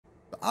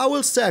I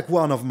will sack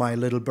one of my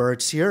little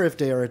birds here if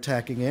they are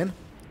attacking in.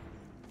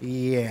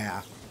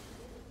 Yeah.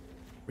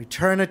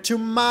 Return it to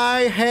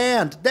my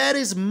hand. That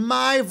is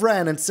my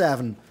Wrenn and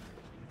Seven.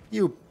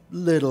 You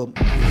little...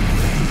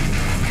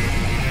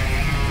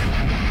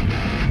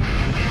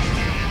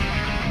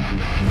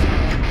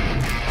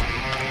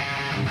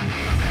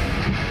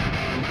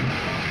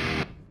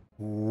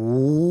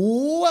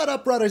 What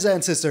up, brothers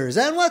and sisters,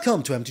 and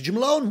welcome to MTG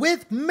Malone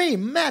with me,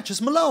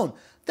 MTG Malone.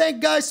 Thank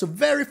you guys so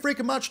very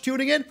freaking much for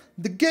tuning in.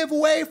 The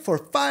giveaway for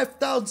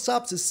 5,000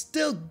 subs is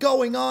still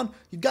going on.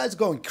 You guys are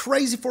going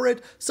crazy for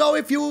it. So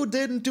if you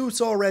didn't do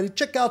so already,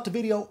 check out the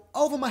video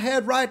over my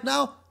head right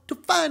now to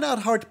find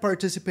out how to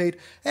participate.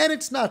 And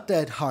it's not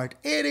that hard.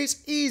 It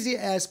is easy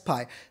as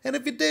pie. And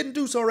if you didn't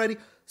do so already,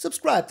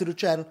 subscribe to the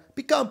channel,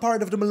 become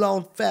part of the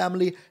Malone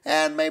family,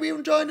 and maybe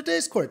even join the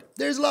Discord.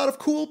 There's a lot of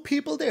cool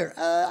people there.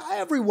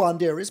 Everyone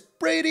there is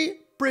pretty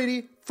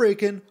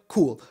freaking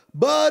cool.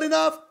 But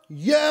enough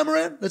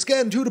yammering. Let's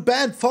get into the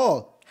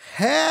Bantfall.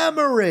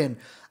 Hammering.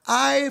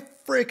 I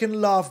freaking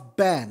love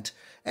Bant.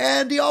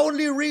 And the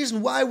only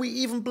reason why we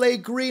even play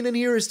green in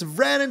here is the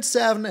Wrenn and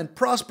Seven and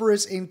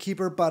Prosperous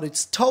Innkeeper, but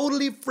it's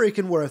totally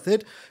freaking worth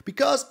it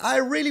because I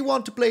really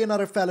want to play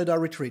another Felidar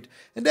Retreat.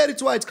 And that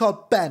is why it's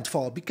called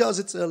Bant-FALL, because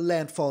it's a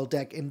landfall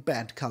deck in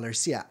Bant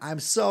colors. Yeah, I'm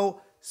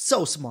so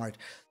smart.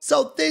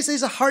 So this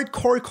is a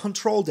hardcore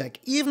control deck,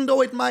 even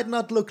though it might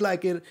not look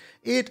like it,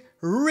 it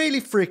really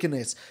freaking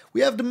is.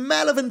 We have the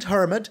Malevolent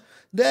Hermit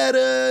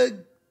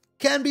that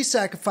can be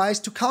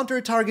sacrificed to counter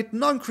a target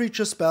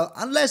non-creature spell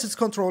unless its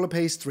controller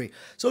pays 3.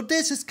 So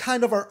this is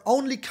kind of our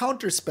only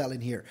counter spell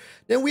in here.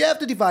 Then we have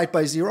the Divide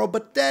by Zero,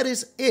 but that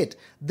is it.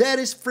 That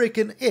is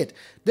freaking it.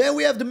 Then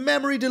we have the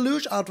Memory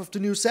Deluge out of the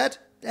new set,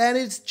 and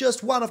it's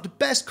just one of the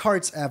best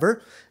cards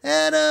ever.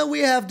 And we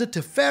have the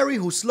Teferi,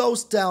 who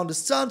slows down the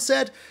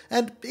sunset.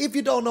 And if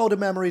you don't know the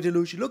Memory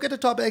Deluge, you look at the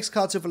top X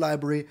cards of a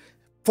library.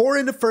 4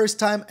 in the first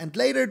time, and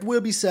later it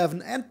will be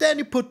 7, and then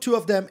you put 2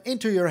 of them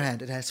into your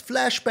hand. It has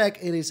flashback,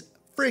 it is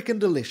freaking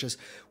delicious.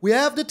 We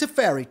have the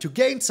Teferi to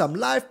gain some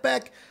life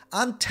back,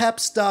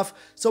 untap stuff,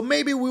 so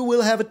maybe we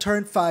will have a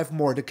turn 5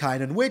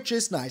 Mordenkainen, which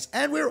is nice.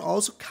 And we're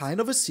also kind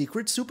of a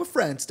secret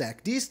Superfriends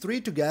deck. These 3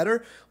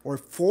 together, or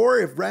 4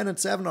 if Wrenn and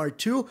 7 are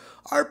 2,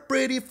 are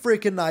pretty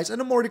freaking nice. And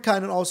the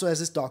Mordenkainen also has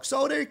his dog,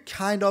 so they're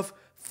kind of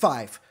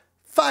 5.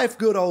 5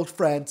 good old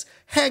friends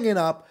hanging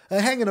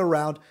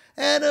around,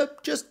 and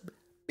just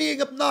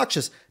being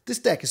obnoxious. This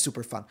deck is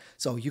super fun.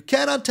 So you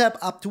can untap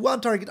up to 1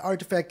 target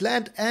artifact,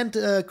 land,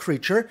 and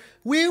creature.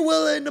 We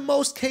will in the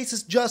most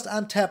cases just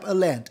untap a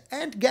land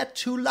and get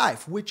 2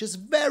 life, which is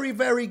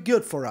very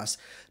good for us.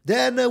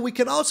 Then we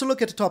can also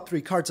look at the top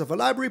 3 cards of a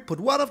library, put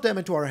 1 of them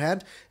into our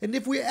hand, and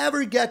if we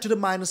ever get to the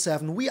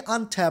 -7, we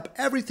untap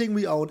everything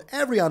we own,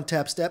 every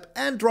untap step,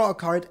 and draw a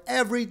card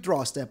every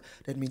draw step.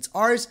 That means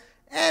ours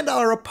and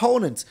our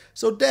opponents.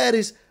 So that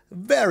is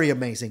very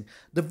amazing.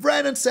 The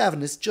Wrenn and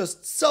Seven is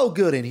just so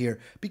good in here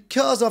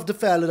because of the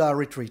Felidar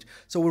Retreat.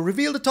 So we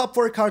reveal the top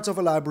 4 cards of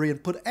a library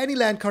and put any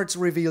land cards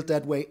revealed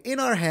that way in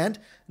our hand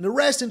and the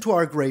rest into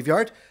our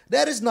graveyard.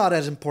 That is not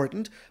as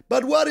important,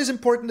 but what is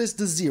important is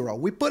the 0.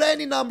 We put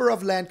any number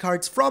of land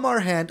cards from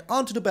our hand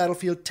onto the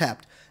battlefield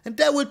tapped, and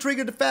that will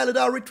trigger the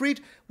Felidar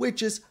Retreat,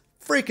 which is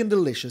freaking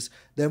delicious.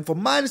 Then for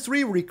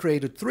 -3 we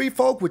created 3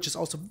 folk, which is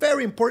also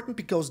very important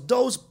because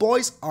those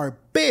boys are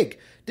big.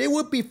 They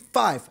would be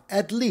 5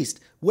 at least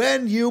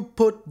when you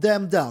put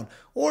them down,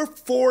 or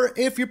 4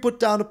 if you put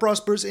down a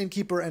Prosperous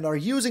Innkeeper and are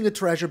using a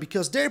treasure,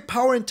 because their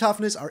power and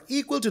toughness are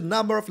equal to the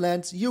number of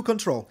lands you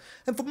control.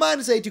 And for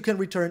 -8 you can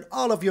return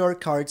all of your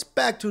cards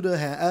back to the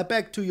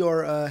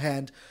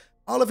hand,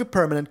 all of your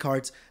permanent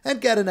cards, and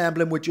get an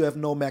emblem which you have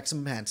no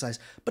maximum hand size.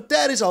 But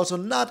that is also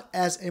not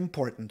as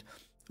important.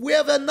 We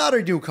have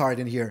another new card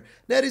in here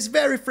that is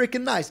very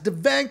freaking nice, the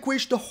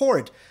Vanquish the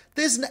Horde.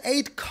 This is an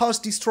 8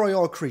 cost destroy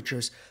all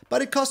creatures,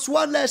 but it costs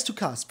 1 less to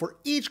cast for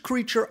each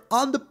creature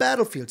on the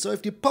battlefield. So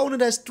if the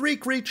opponent has 3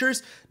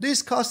 creatures,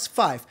 this costs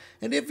 5.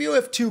 And if you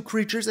have 2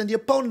 creatures and the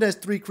opponent has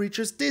 3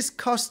 creatures, this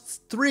costs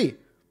 3.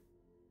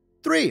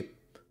 3,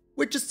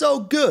 which is so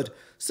good.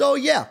 So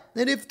yeah,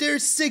 and if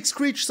there's 6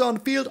 creatures on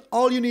the field,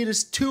 all you need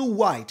is 2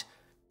 white.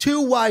 2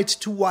 white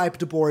to wipe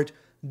the board.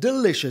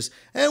 Delicious.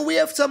 And we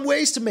have some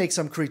ways to make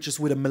some creatures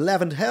with a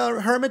Malevolent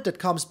Hermit that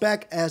comes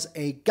back as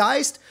a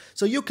Geist.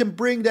 So you can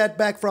bring that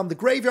back from the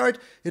graveyard.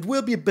 It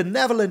will be a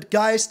Benevolent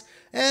Geist.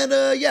 And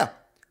yeah,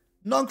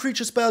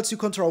 non-creature spells you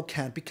control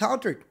can't be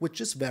countered,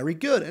 which is very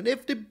good. And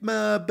if the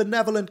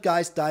Benevolent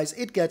Geist dies,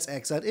 it gets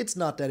exiled. It's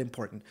not that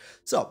important.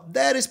 So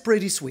that is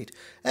pretty sweet.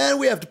 And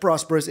we have the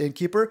Prosperous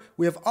Innkeeper.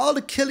 We have all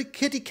the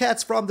kitty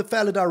cats from the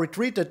Felidar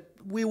Retreat that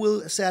we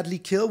will sadly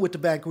kill with the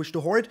Vanquish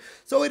the Horde.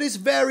 So it is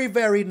very,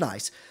 very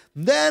nice.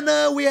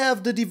 Then we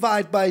have the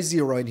Divide by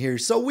Zero in here,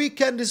 so we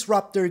can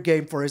disrupt their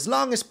game for as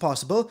long as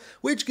possible,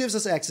 which gives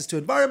us access to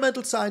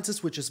Environmental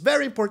Sciences, which is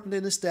very important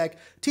in this deck,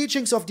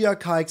 Teachings of the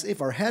Archaics if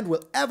our hand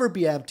will ever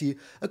be empty,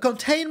 a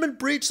Containment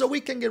Breach so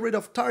we can get rid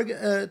of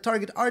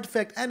target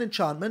artifact and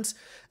enchantments,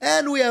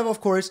 and we have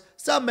of course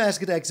some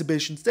Masked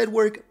Exhibitions that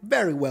work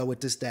very well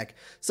with this deck.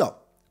 So,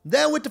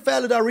 then with the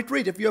Felidar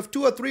Retreat, if you have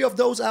 2 or 3 of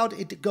those out,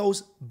 it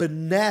goes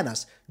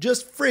bananas.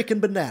 Just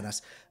freaking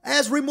bananas.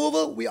 As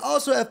removal, we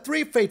also have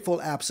 3 Fateful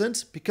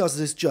Absence, because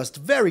it is just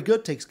very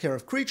good, takes care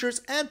of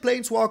creatures and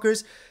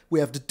planeswalkers.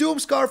 We have the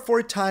Doomskar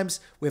 4 times,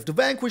 we have the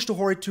Vanquish the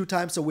Horde 2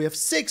 times, so we have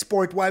 6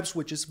 board wipes,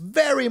 which is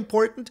very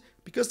important,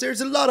 because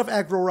there's a lot of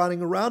aggro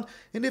running around,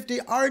 and if they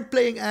aren't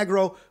playing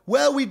aggro,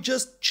 well, we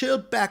just chill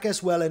back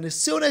as well, and as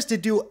soon as they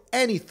do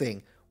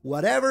anything,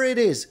 whatever it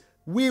is,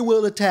 we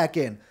will attack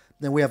in.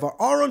 Then we have our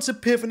Arrund's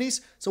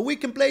Epiphanies, so we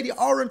can play the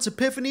Arrund's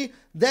Epiphany,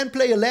 then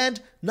play a land.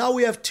 Now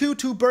we have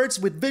 2/2 birds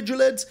with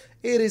Vigilance.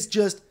 It is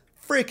just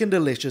freaking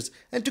delicious.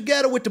 And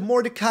together with the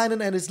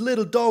Mordenkainen and his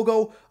little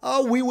doggo,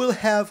 oh, we will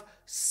have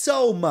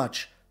so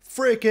much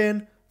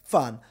freaking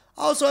fun.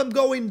 Also, I'm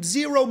going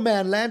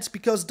 0-man lands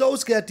because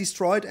those get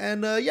destroyed,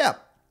 and yeah,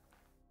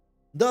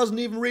 doesn't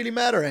even really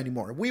matter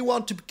anymore. We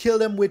want to kill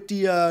them with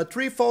the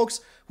tree folks,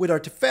 with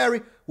our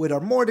Teferi, with our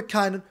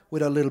Mordenkainen,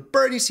 with our little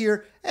birdies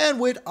here, and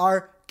with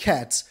our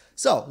cats.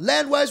 So,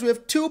 land-wise, we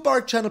have 2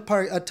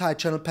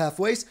 Barkchannel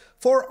Pathways,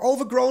 4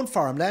 Overgrown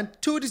Farmland,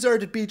 2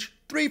 Deserted Beach,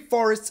 3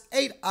 forests,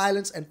 8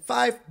 islands, and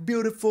 5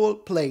 beautiful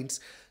plains.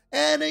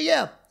 And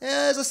yeah,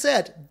 as I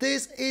said,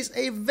 this is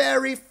a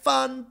very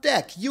fun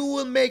deck. You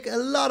will make a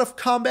lot of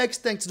comebacks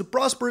thanks to the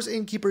Prosperous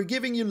Innkeeper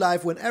giving you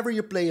life whenever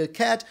you play a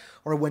cat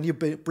or when you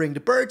bring the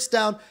birds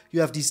down.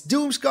 You have these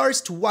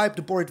Doomskars to wipe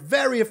the board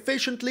very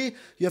efficiently.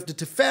 You have the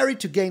Teferi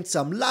to gain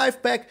some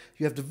life back.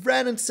 You have the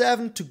Wrenn and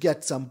Seven to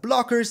get some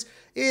blockers.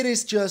 It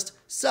is just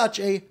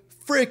such a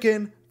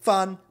freaking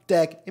fun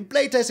deck. In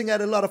playtesting, I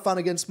had a lot of fun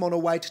against Mono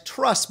White.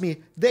 Trust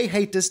me, they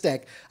hate this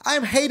deck.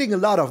 I'm hating a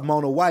lot of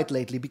Mono White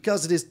lately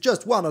because it is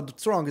just one of the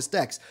strongest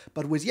decks.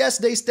 But with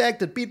yesterday's deck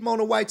that beat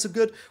Mono White so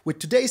good, with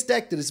today's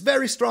deck that is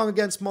very strong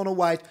against Mono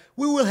White,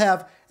 we will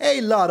have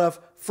a lot of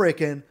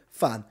freaking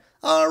fun.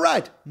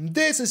 Alright,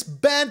 this is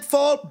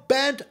Bantfall,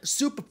 Bant,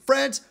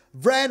 Superfriends,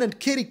 Wrenn and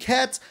Kitty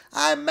Cats.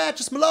 I'm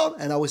MTgA Malone,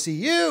 and I will see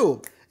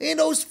you in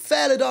those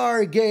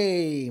Felidar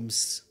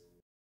games.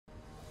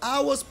 I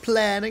was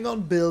planning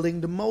on building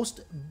the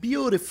most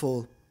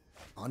beautiful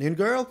Onion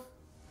Girl,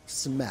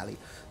 Smelly,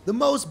 the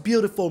most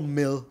beautiful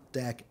mill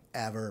deck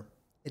ever.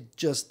 It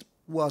just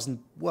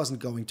wasn't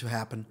going to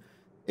happen.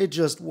 It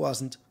just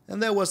wasn't,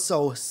 and that was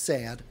so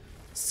sad,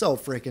 so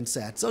freaking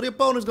sad. So the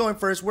opponent's going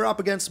first. We're up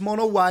against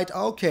Mono White.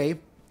 Okay,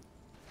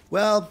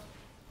 well,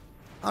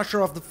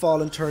 Usher of the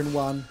Fallen turn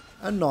 1,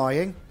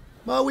 annoying.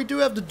 Well, we do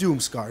have the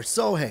Doomskar,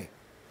 so hey.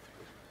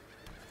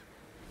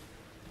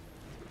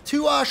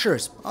 2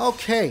 Ushers,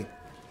 okay.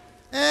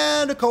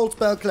 And a Cold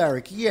Spell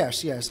Cleric,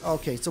 yes, yes,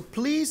 okay. So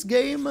please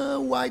game a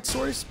white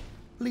source.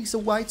 Please a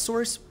white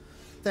source.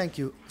 Thank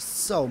you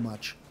so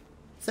much.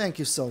 Thank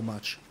you so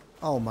much.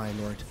 Oh my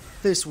lord.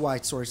 This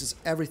white source is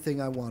everything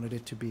I wanted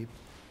it to be.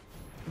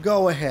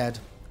 Go ahead.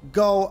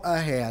 Go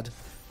ahead.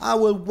 I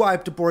will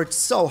wipe the board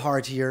so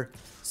hard here.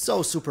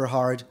 So super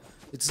hard.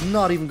 It's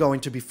not even going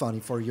to be funny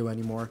for you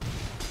anymore.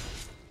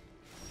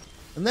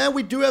 And then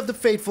we do have the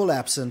Fateful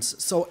Absence,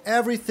 so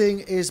everything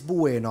is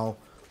bueno.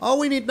 All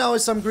we need now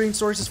is some green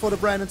sources for the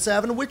Wrenn and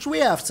Seven, which we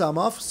have some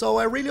of, so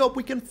I really hope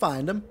we can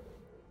find them.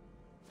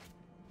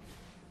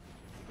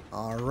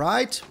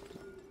 Alright.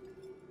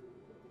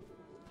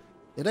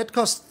 Yeah, that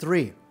cost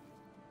 3.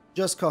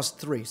 Just cost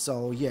 3,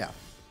 so yeah.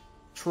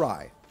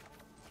 Try.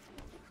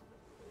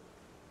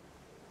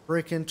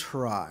 Frickin'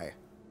 try.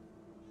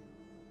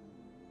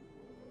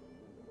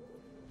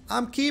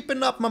 I'm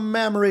keeping up my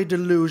Memory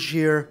Deluge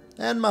here,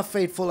 and my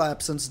Fateful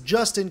Absence,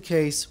 just in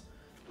case.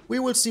 We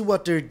will see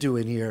what they're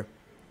doing here.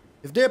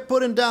 If they're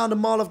putting down the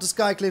Maul of the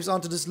Skyclaves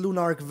onto this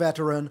Lunarch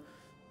Veteran,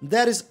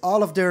 that is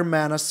all of their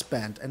mana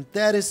spent, and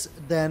that is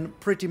then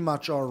pretty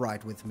much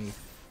alright with me.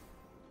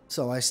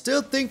 So I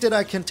still think that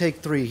I can take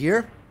 3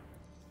 here.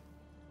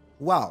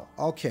 Wow,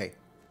 okay.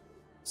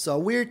 So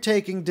we're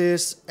taking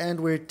this, and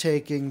we're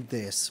taking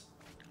this.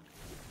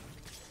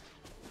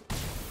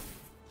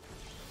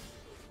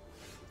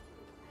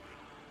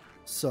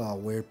 So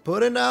we're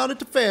putting down a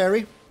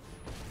Teferi.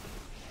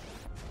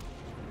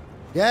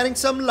 Getting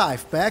some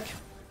life back.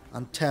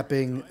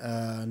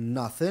 Untapping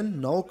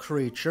nothing, no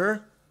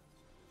creature.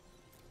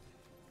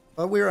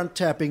 But we're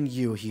untapping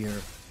you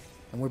here.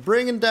 And we're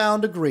bringing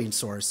down the green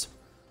source.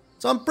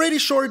 So I'm pretty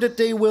sure that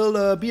they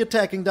will be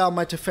attacking down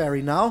my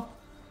Teferi now.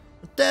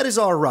 But that is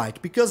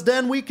alright, because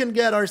then we can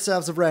get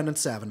ourselves a Wrenn and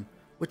Seven,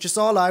 which is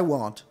all I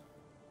want.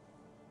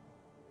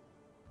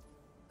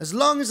 As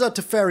long as our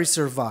Teferi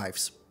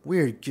survives,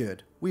 we're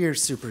good. We're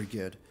super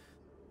good.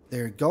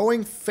 They're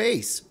going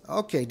face.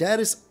 Okay, that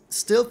is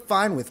still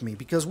fine with me,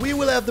 because we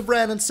will have the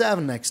Wrenn and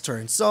Seven next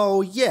turn,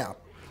 so yeah.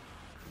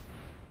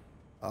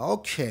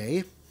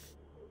 Okay.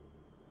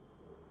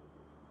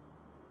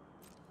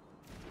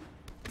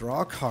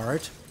 Draw a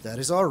card. That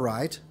is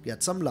alright.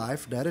 Get some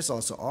life. That is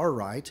also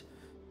alright.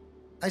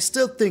 I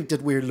still think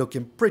that we're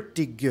looking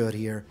pretty good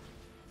here.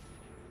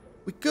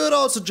 We could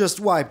also just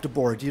wipe the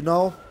board, you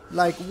know?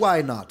 Like,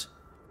 why not?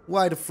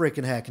 Why the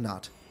frickin' heck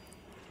not?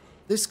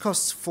 This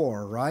costs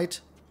 4, right?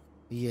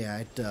 Yeah,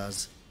 it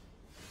does.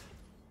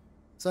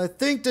 So I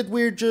think that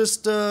we're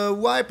just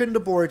wiping the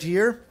board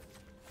here.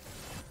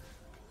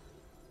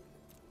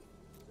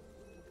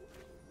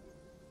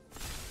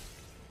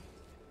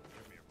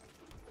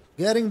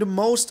 Getting the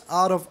most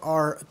out of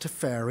our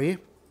Teferi.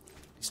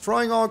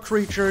 Destroying all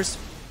creatures.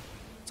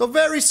 So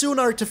very soon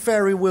our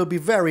Teferi will be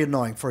very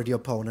annoying for the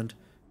opponent.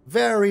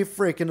 Very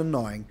freaking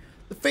annoying.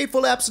 The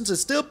Fateful Absence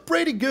is still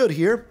pretty good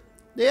here.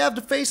 They have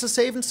the Faceless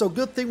Haven, so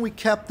good thing we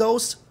kept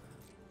those.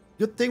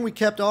 Good thing we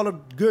kept all the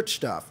good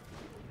stuff.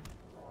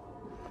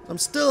 I'm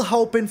still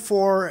hoping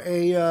for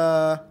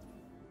a...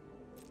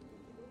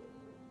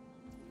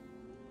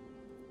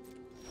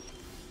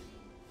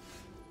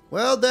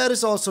 Well, that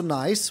is also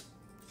nice.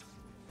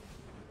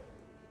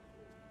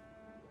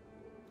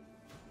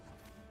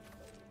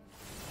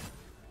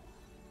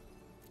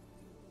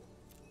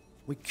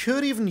 We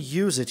could even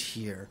use it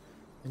here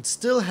and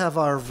still have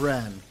our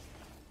Wrenn.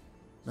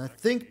 And I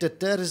think that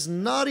that is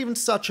not even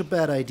such a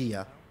bad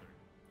idea.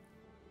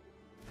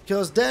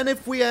 Because then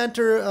if we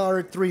enter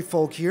our 3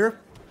 folk here,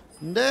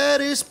 that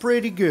is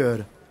pretty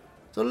good.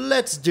 So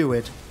let's do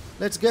it.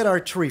 Let's get our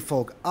 3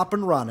 folk up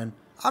and running.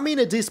 I mean,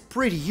 it is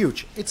pretty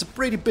huge. It's a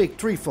pretty big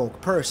 3 folk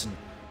person.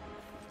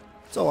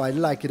 So I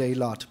like it a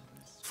lot.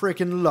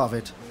 Freaking love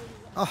it.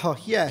 Oh,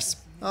 yes.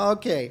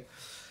 Okay.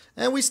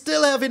 And we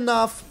still have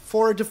enough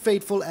for the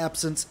Fateful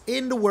Absence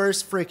in the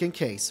worst freaking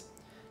case.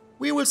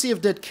 We will see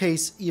if that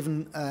case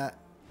even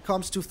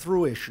comes to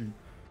fruition,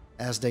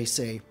 as they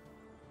say.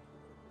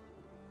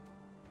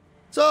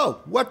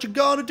 So, what you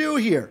gonna do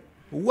here?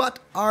 What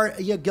are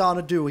you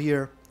gonna do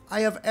here?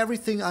 I have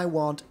everything I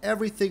want,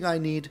 everything I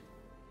need.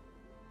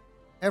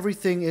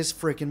 Everything is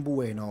freaking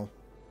bueno.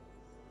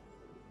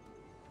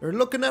 You're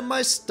looking at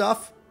my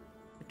stuff,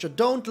 which I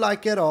don't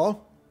like at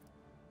all.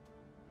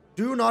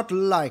 Do not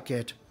like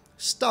it.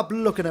 Stop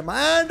looking at my...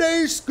 And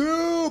they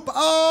scoop!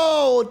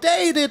 Oh,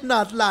 they did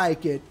not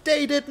like it.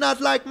 They did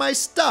not like my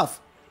stuff.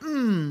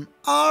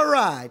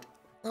 Alright.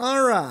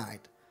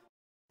 Alright.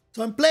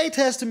 So I'm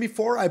playtesting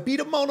before. I beat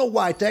a mono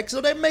white deck, so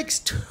that makes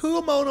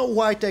 2 mono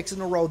white decks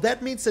in a row.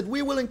 That means that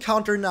we will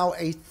encounter now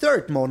a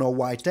 3rd mono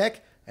white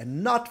deck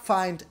and not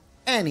find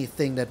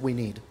anything that we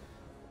need.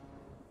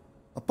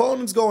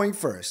 Opponent's going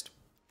first.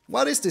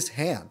 What is this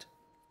hand?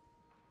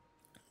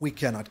 We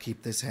cannot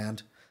keep this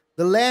hand.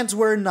 The lands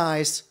were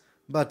nice,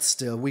 but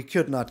still, we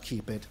could not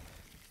keep it.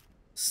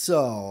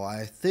 So,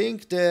 I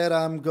think that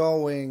I'm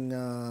going...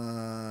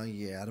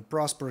 yeah, the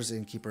Prosperous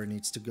Innkeeper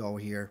needs to go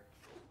here.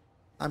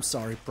 I'm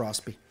sorry,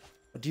 Prosby,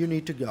 but you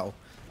need to go.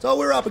 So,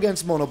 we're up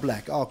against Mono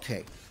Black.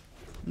 Okay.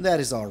 That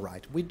is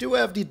alright. We do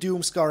have the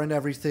Doomskar and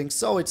everything,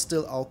 so it's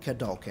still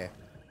okay.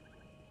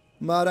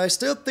 But I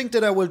still think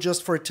that I will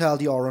just foretell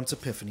the Arrund's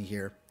Epiphany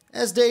here.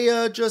 As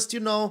they just, you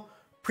know...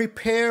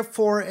 prepare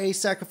for a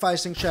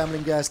sacrificing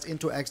Shambling Guest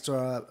into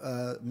extra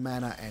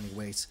mana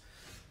anyways.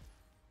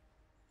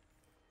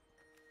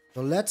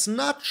 So let's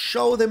not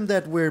show them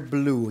that we're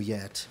blue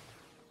yet.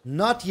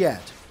 Not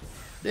yet.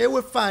 They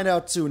will find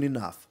out soon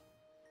enough.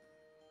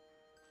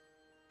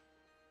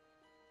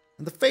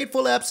 And the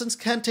Fateful Absence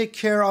can take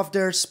care of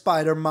their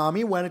spider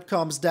mommy when it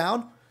comes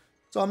down.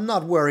 So I'm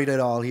not worried at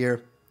all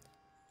here.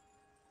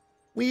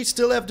 We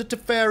still have the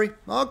Teferi.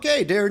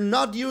 Okay, they're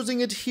not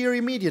using it here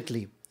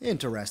immediately.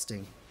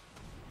 Interesting.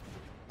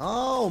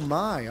 Oh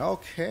my,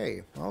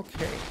 okay,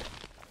 okay.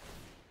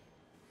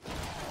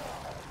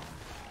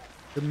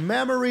 The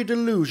Memory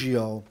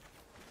Deluge.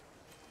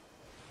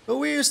 But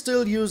we're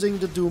still using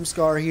the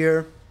Doomskar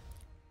here.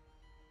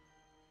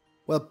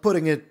 Well,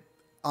 putting it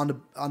on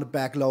the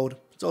back load,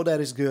 so that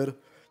is good.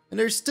 And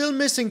they're still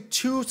missing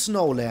 2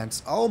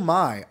 snowlands. Oh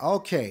my,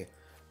 okay.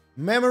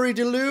 Memory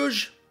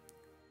Deluge.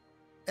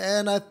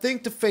 And I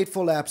think the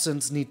Fateful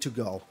Absence need to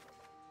go.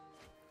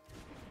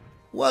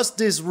 Was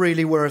this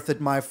really worth it,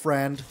 my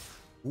friend?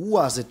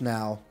 Was it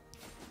now?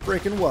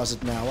 Frickin' was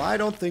it now? I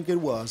don't think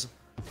it was.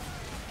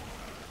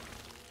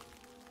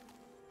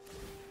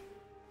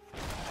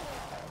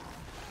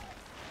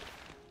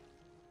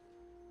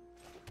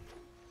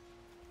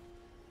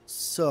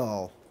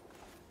 So,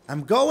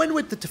 I'm going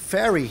with the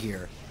Teferi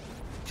here.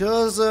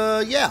 Because,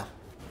 yeah.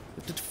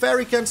 If the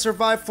Teferi can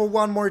survive for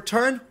 1 more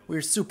turn,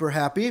 we're super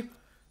happy.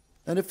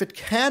 And if it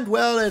can't,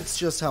 well, it's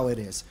just how it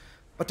is.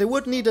 But they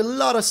would need a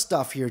lot of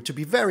stuff here to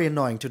be very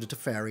annoying to the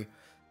Teferi.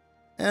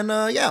 And,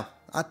 yeah,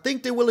 I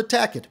think they will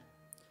attack it.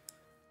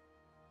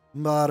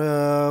 But,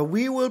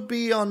 we will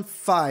be on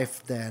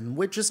 5 then,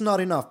 which is not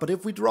enough. But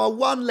if we draw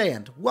 1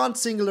 land, 1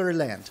 singular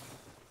land.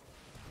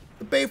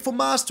 The Baleful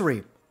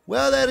Mastery.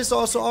 Well, that is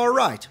also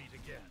alright.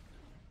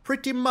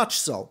 Pretty much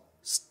so.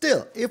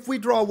 Still, if we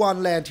draw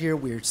 1 land here,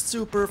 we're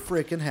super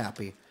freaking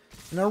happy.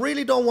 And I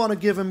really don't want to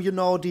give him, you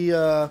know,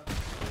 the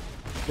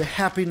the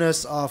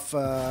happiness of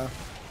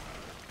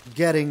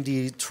getting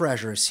the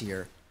treasures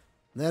here.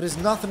 That is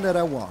nothing that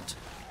I want.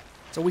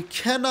 So we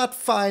cannot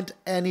find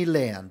any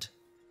land.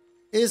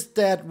 Is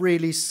that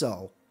really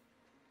so?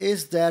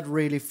 Is that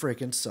really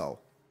freaking so?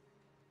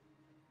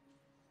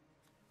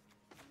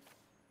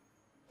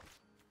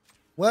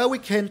 Well, we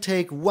can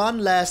take one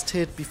last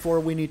hit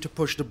before we need to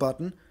push the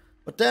button.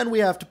 But then we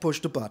have to push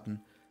the button.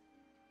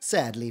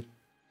 Sadly.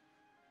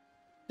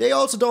 They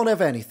also don't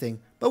have anything.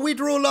 But we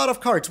drew a lot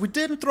of cards. We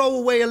didn't throw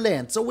away a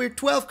land. So we're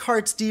 12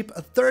 cards deep.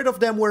 A third of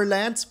them were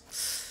lands.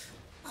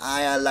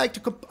 I like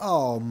to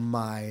oh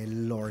my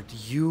lord.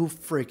 You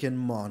freaking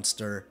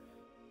monster.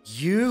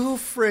 You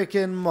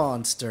freaking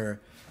monster.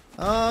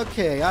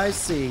 Okay, I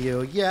see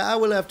you. Yeah, I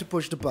will have to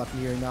push the button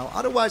here now.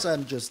 Otherwise,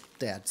 I'm just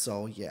dead.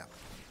 So, yeah.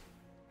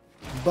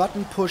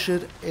 Button push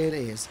it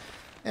is.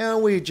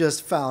 And we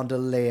just found a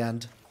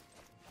land.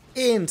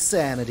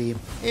 Insanity.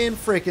 In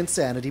freaking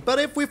sanity. But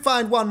if we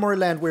find one more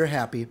land, we're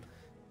happy.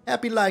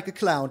 Happy like a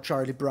clown,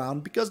 Charlie Brown.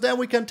 Because then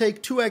we can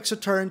take 2 extra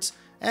turns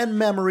and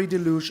Memory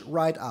Deluge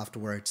right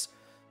afterwards.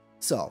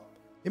 So,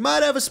 we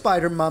might have a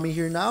spider mummy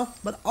here now.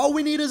 But all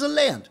we need is a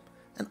land.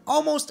 And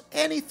almost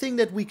anything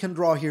that we can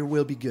draw here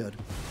will be good.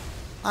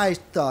 I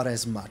thought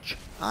as much.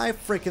 I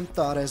freaking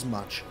thought as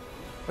much.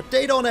 But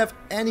they don't have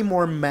any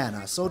more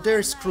mana, so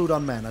they're screwed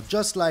on mana,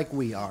 just like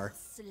we are.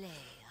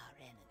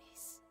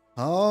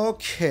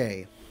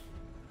 Okay.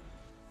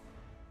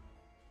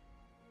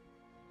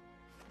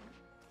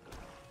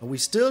 But we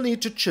still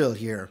need to chill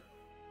here.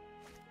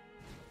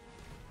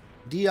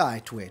 The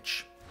eye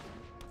twitch.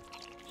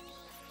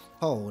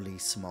 Holy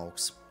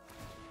smokes.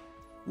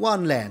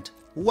 One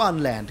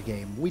land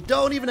game. We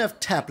don't even have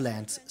tap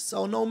lands,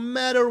 so no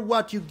matter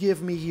what you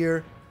give me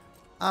here,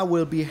 I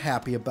will be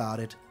happy about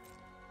it.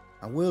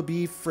 I will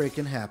be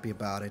freaking happy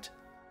about it.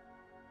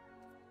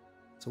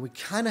 So we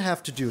kind of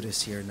have to do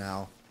this here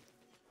now.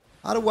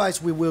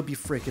 Otherwise we will be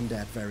freaking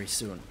dead very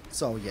soon.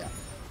 So yeah.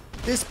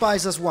 This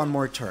buys us one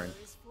more turn.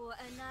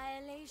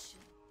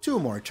 2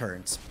 more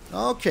turns.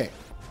 Okay.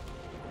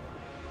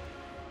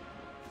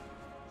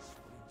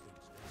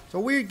 So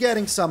we're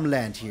getting some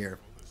land here.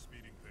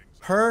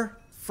 Per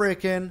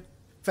freaking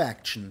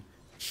faction.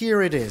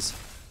 Here it is.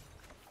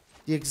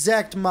 The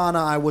exact mana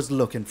I was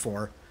looking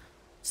for.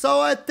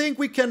 So I think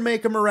we can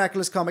make a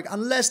miraculous comeback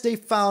unless they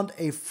found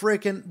a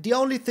freaking... The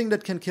only thing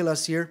that can kill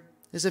us here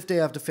is if they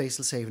have the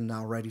Faceless Haven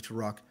now ready to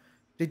rock.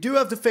 They do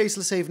have the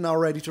Faceless Haven now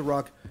ready to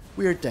rock.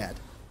 We're dead.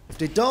 If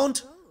they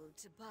don't,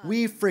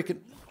 we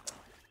freaking...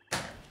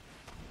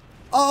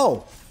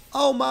 Oh!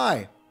 Oh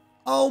my!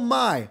 Oh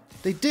my!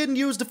 They didn't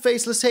use the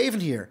Faceless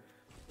Haven here.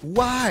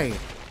 Why?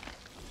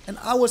 And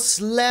I was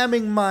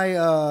slamming my,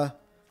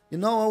 you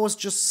know, I was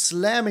just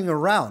slamming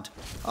around.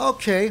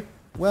 Okay,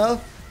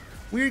 well,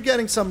 we're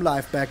getting some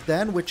life back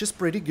then, which is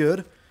pretty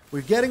good.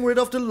 We're getting rid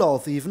of the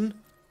Loath even.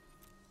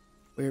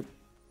 We're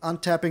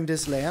untapping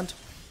this land.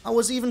 I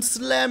was even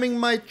slamming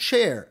my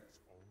chair.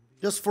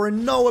 Just for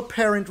no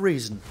apparent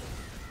reason.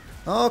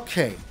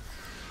 Okay.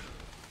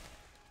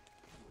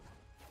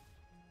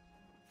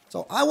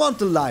 So I want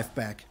the life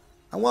back.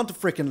 I want the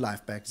freaking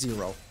life back.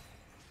 0.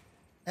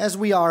 As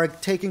we are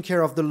taking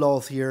care of the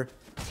Loath here.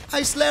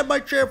 I slammed my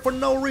chair for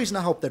no reason.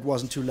 I hope that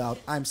wasn't too loud.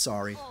 I'm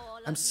sorry.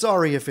 I'm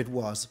sorry if it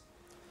was.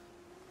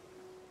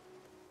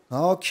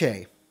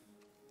 Okay.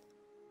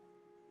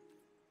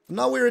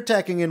 Now we're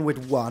attacking in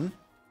with 1.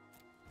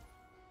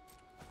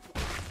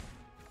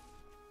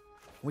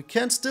 We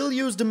can still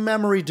use the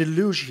Memory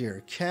Deluge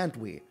here, can't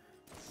we?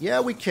 Yeah,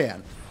 we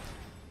can.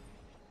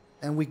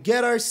 And we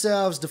get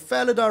ourselves the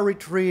Felidar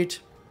Retreat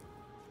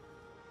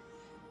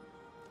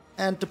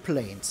and the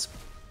Plains.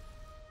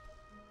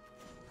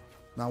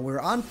 Now we're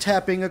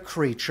untapping a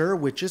creature,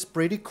 which is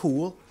pretty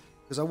cool,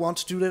 because I want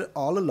to do that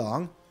all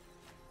along.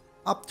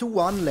 Up to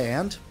 1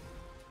 land.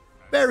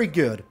 Very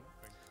good.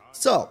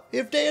 So,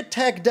 if they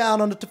attack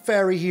down on the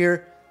Teferi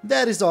here,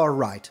 that is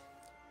alright.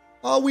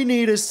 All we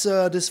need is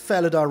this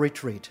Felidar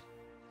Retreat.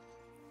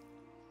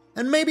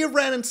 And maybe a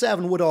Wrenn and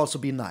Seven would also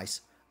be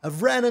nice. A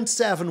Wrenn and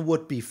Seven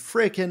would be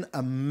freaking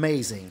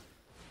amazing.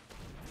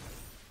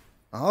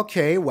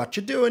 Okay, what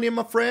you doing here,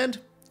 my friend?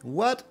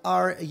 What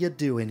are you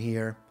doing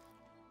here?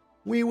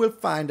 We will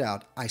find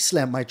out. I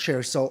slammed my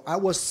chair, so I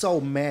was so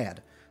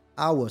mad.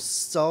 I was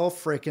so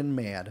freaking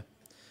mad.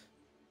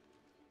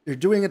 You're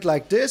doing it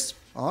like this?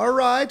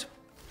 Alright.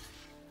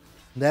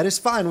 That is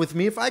fine with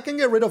me. If I can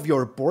get rid of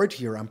your board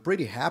here, I'm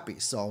pretty happy.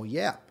 So,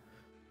 yeah.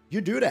 You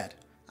do that.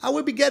 I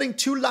will be getting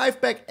 2 life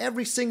back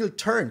every single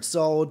turn.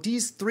 So,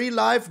 these 3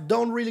 life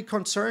don't really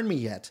concern me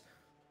yet.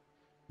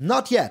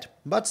 Not yet,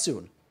 but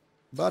soon.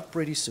 But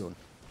pretty soon.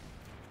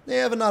 They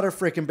have another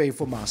freaking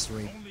Baleful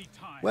Mastery.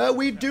 Well,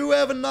 we do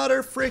have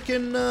another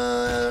freaking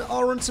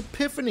Arrund's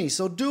Epiphany,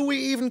 so do we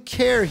even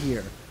care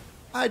here?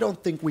 I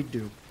don't think we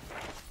do.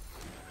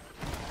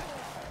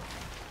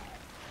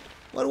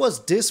 What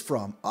was this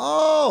from?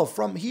 Oh,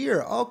 from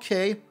here.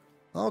 Okay.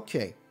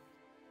 Okay.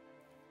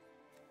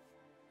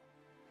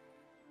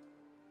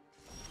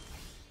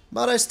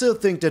 But I still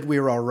think that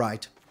we're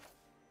alright.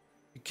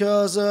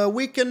 Because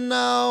we can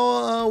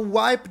now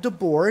wipe the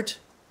board.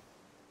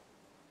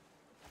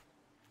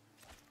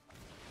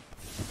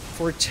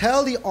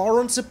 Foretell the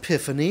Arrund's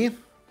Epiphany.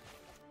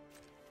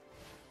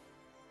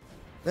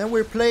 Then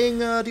we're playing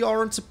the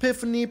Arrund's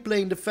Epiphany,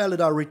 playing the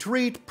Felidar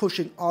Retreat,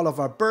 pushing all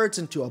of our birds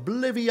into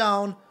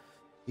oblivion.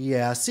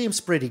 Yeah, seems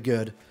pretty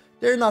good.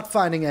 They're not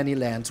finding any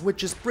lands,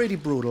 which is pretty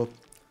brutal.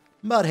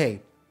 But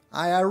hey,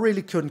 I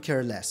really couldn't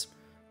care less.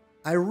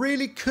 I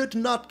really could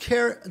not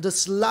care the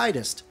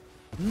slightest.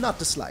 Not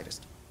the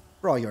slightest.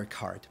 Draw your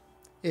card.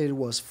 It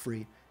was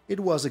free. It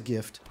was a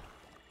gift.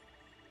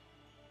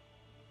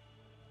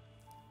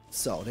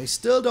 So, they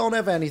still don't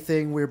have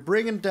anything. We're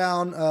bringing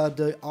down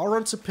the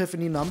Arrund's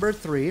Epiphany number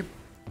 3.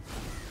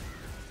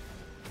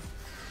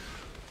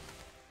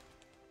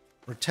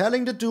 We're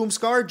telling the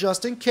Doomskar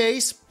just in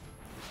case.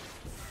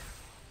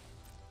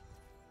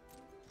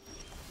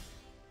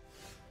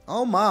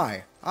 Oh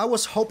my, I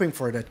was hoping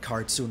for that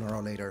card sooner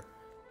or later.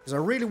 Because I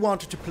really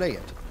wanted to play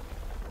it.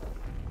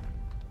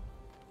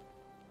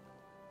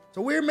 So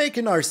we're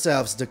making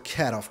ourselves the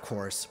cat, of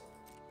course.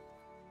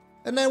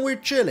 And then we're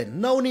chilling.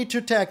 No need to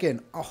attack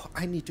in. Oh,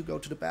 I need to go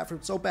to the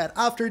bathroom so bad.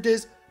 After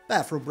this,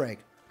 bathroom break.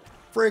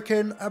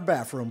 Freaking a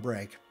bathroom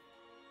break.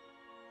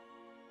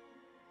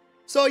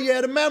 So yeah,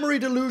 the Memory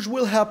Deluge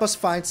will help us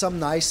find some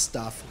nice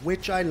stuff,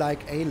 which I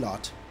like a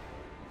lot.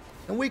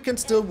 And we can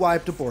still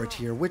wipe the board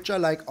here, which I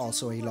like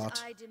also a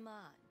lot.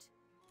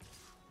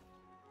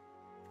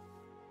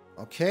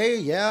 Okay,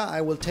 yeah,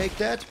 I will take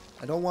that.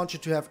 I don't want you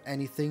to have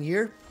anything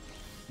here.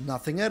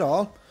 Nothing at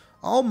all.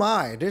 Oh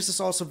my, this is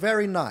also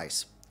very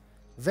nice.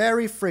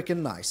 Very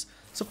freaking nice.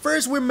 So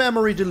first we're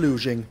Memory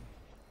Deluging.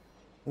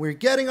 We're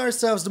getting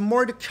ourselves the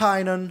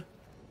Mordenkainen.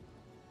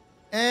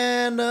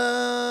 And another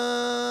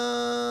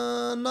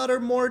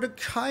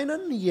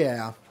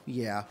Mordenkainen?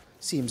 Yeah,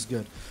 seems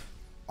good.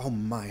 Oh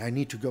my, I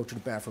need to go to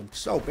the bathroom.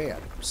 So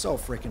bad. So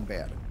freaking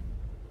bad.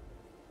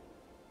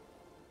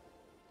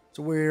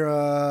 So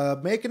we're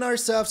making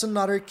ourselves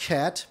another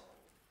cat.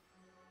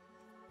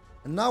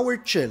 And now we're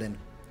chilling.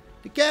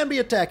 They can be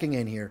attacking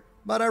in here,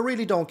 but I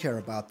really don't care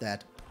about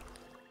that.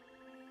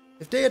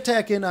 If they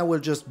attack in, I will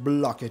just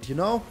block it, you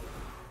know?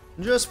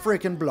 Just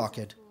freaking block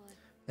it.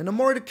 And the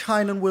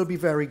Mordenkainen will be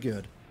very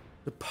good.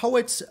 The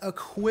Poet's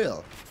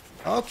Quill.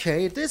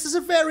 Okay, this is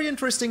a very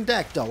interesting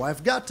deck though,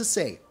 I've got to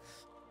say.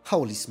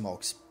 Holy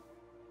smokes.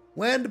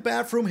 When the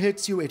bathroom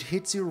hits you, it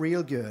hits you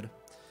real good.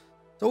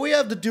 So we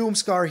have the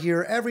Doomskar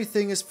here,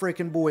 everything is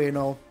freaking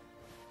bueno.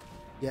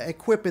 Yeah,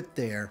 equip it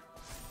there.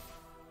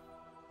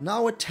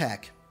 Now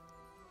attack.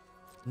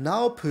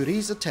 Now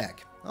Puri's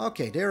attack.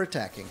 Okay, they're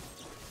attacking.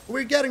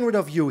 We're getting rid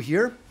of you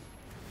here.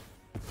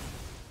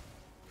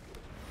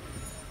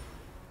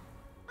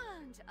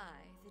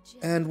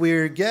 And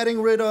we're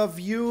getting rid of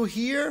you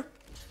here.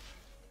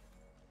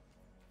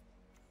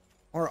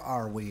 Or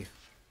are we?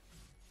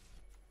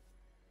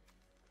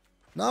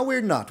 No,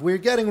 we're not. We're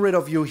getting rid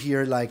of you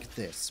here like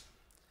this.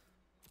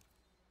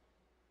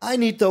 I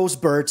need those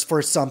birds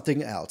for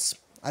something else.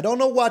 I don't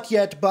know what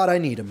yet, but I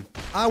need them.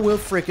 I will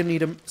freaking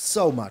need them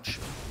so much.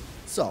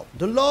 So,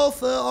 the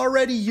Loath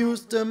already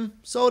used them,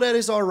 so that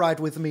is alright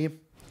with me.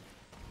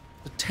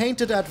 The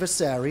Tainted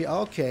Adversary,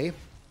 okay.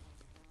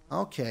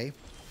 Okay.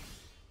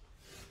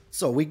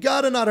 So, we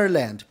got another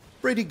land.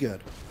 Pretty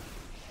good.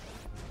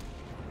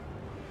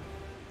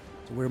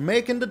 So, we're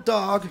making the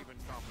dog.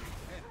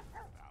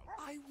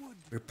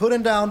 We're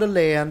putting down the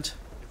land.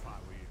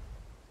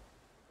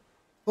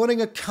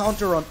 Putting a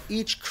counter on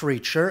each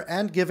creature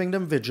and giving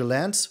them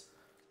vigilance.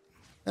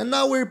 And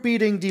now we're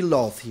beating the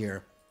Loath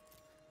here.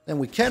 Then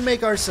we can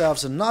make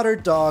ourselves another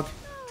dog,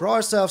 draw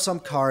ourselves some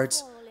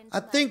cards. I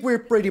think we're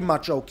pretty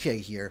much okay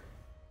here.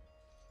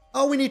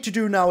 All we need to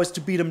do now is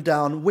to beat them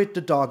down with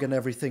the dog and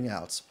everything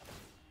else.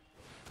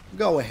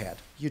 Go ahead,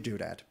 you do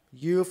that.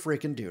 You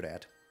freaking do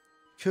that.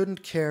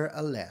 Couldn't care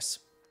a less.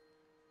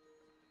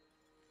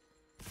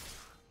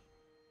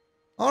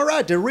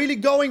 Alright, they're really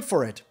going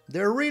for it.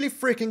 They're really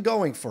freaking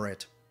going for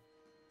it.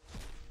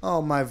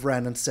 Oh my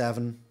Wrenn and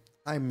Seven.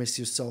 I miss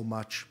you so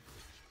much.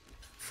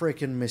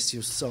 Freaking miss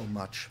you so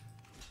much.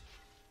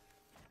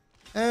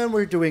 And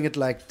we're doing it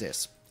like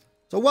this.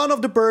 So one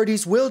of the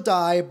birdies will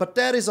die, but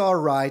that is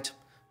alright.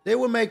 They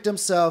will make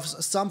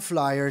themselves some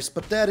flyers,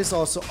 but that is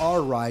also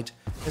alright.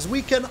 As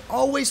we can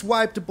always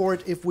wipe the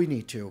board if we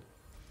need to.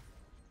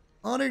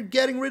 Oh, they're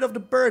getting rid of the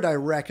bird, I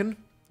reckon.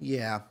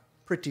 Yeah,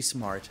 pretty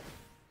smart.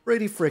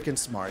 Pretty freaking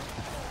smart.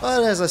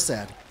 But as I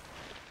said,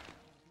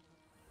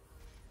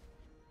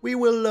 we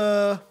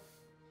will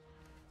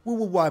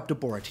wipe the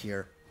board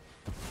here.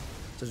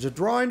 So they're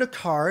drawing the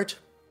card.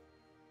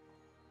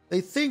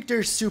 They think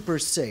they're super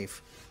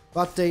safe,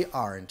 but they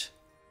aren't.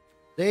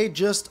 They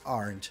just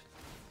aren't.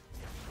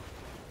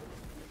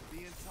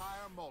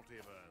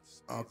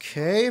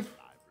 Okay.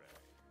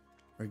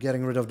 We're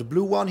getting rid of the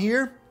blue one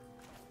here.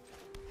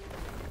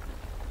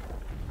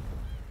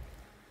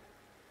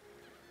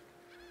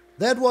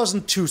 That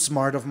wasn't too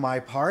smart of my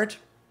part.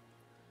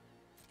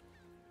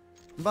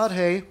 But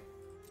hey,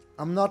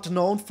 I'm not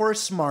known for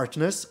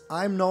smartness,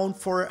 I'm known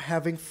for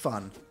having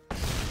fun.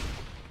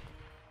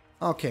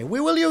 Okay, we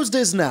will use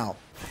this now,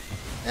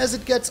 as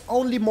it gets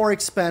only more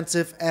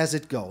expensive as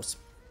it goes.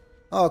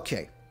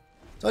 Okay,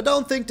 so I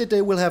don't think that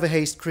they will have a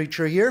haste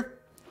creature here.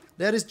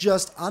 That is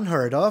just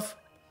unheard of.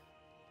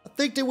 I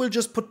think they will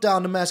just put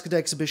down the Masked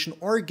Exhibition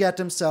or get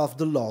themselves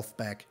the Loath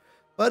back.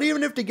 But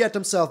even if they get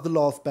themselves the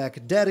Loath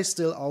back, that is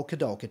still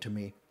okie-dokie to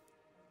me.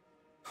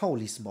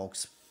 Holy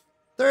smokes.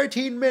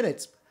 13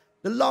 minutes.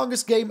 The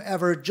longest game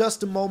ever,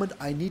 just the moment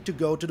I need to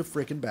go to the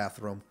freaking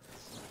bathroom.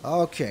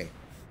 Okay.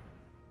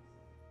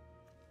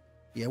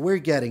 Yeah, we're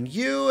getting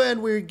you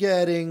and we're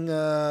getting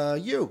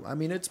you. I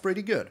mean, it's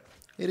pretty good.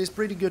 It is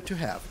pretty good to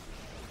have.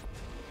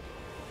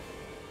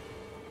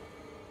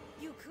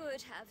 You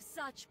could have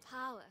such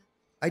power.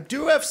 I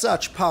do have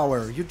such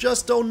power. You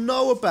just don't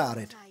know about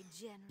it.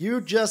 You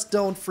just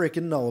don't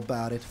freaking know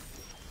about it.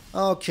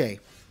 Okay.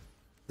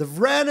 The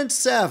Wrenn and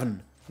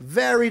Seven.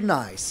 Very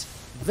nice.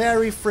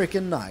 Very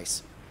freaking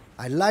nice.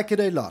 I like it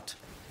a lot.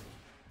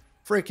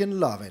 Freaking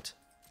love it.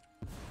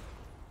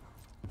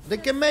 They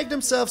can make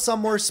themselves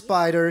some more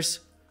spiders,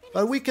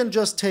 but we can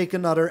just take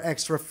another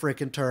extra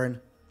freaking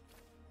turn.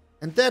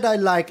 And that I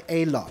like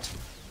a lot.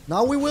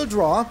 Now we will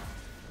draw.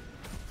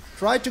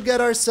 Try to get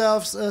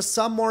ourselves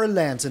some more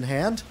lands in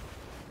hand.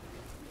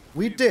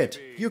 We did.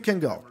 You can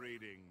go.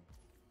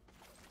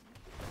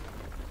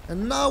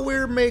 And now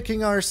we're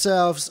making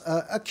ourselves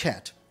a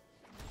cat.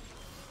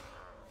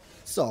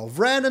 So,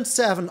 Wrenn and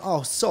Seven.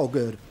 Oh, so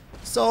good.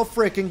 So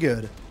freaking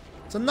good.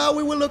 So now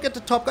we will look at the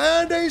top.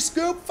 And a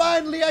scoop.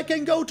 Finally, I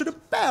can go to the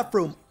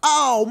bathroom.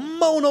 Oh,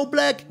 Mono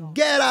Black.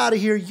 Get out of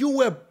here. You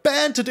were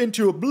banted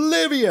into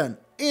oblivion.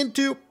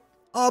 Into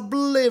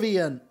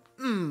oblivion.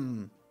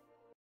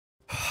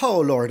 Oh,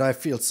 Lord, I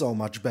feel so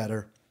much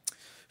better.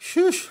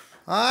 Phew,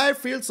 I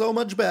feel so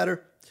much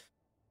better.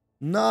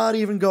 Not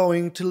even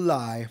going to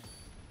lie.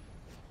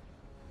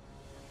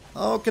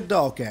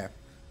 Okie-dokie.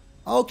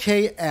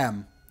 Okay,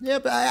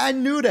 Yep, I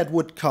knew that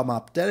would come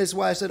up. That is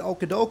why I said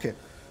okie-dokie.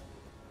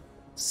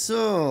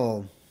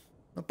 So,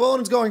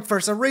 opponent's going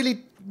first. I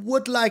really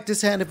would like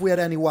this hand if we had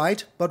any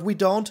white, but we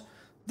don't.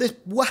 This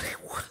what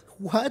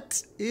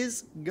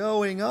is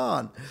going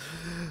on?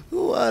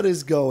 What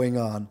is going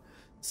on?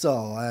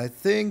 So, I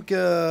think,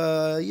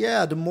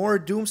 yeah, the more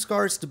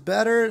Doomskars, the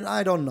better.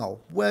 I don't know.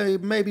 Well,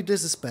 maybe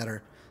this is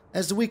better,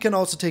 as we can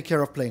also take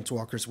care of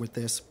Planeswalkers with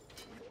this.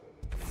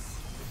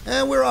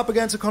 And we're up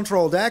against a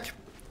control deck.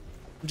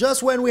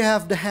 Just when we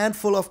have the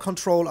handful of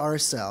control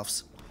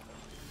ourselves.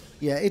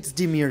 Yeah, it's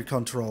Dimir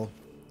control.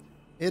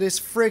 It is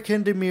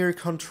freaking Dimir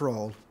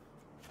control.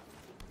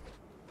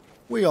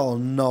 We all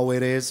know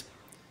it is.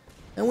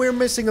 And we're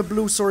missing a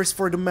blue source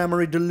for the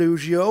Memory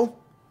Deluge.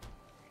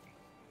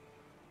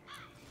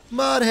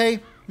 But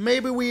hey,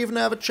 maybe we even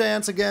have a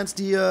chance against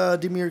the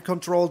Dimir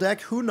control deck.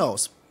 Who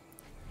knows?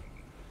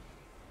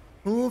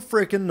 Who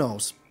freaking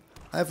knows?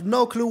 I have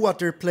no clue what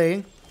they're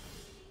playing.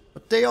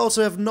 But they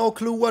also have no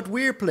clue what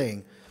we're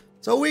playing.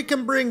 So we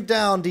can bring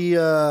down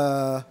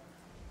the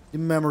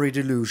Memory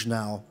Deluge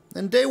now.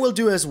 And they will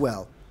do as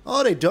well.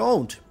 Oh, they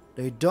don't.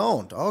 They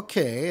don't.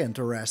 Okay,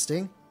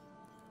 interesting.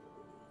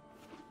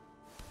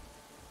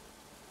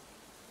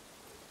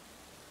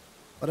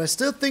 But I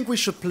still think we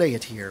should play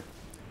it here.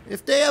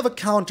 If they have a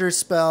counter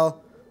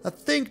spell, I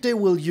think they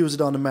will use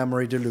it on the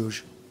Memory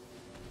Deluge.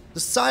 The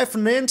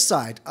Siphon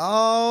Insight.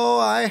 Oh,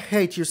 I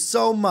hate you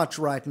so much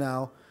right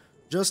now.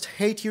 Just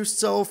hate you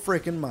so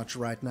freaking much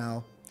right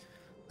now.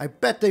 I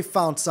bet they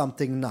found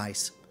something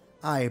nice.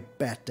 I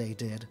bet they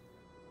did.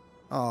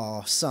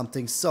 Oh,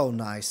 something so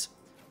nice.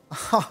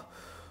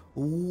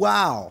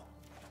 Wow.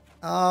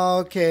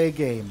 Okay,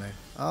 gamer.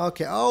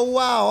 Okay. Oh,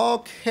 wow.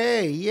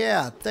 Okay.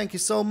 Yeah. Thank you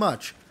so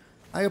much.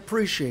 I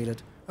appreciate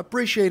it.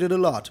 Appreciate it a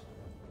lot.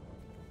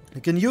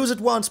 They can use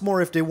it once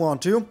more if they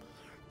want to.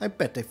 I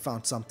bet they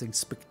found something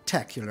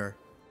spectacular.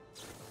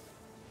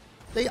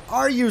 They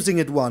are using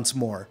it once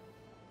more.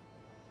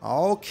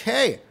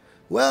 Okay.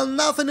 Well,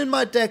 nothing in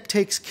my deck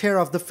takes care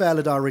of the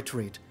Felidar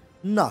Retreat.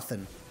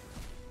 Nothing.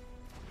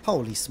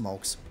 Holy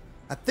smokes.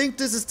 I think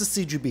this is the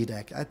CGB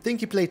deck. I think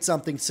he played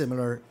something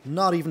similar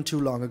not even too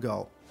long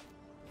ago.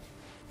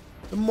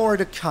 The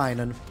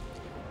Mordenkainen.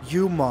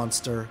 You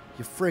monster.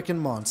 You freaking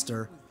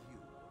monster.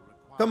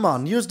 Come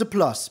on, use the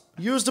plus.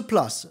 Use the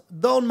plus.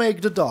 Don't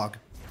make the dog.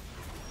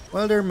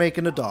 Well, they're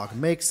making the dog.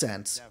 Makes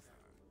sense.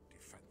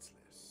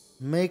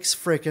 Makes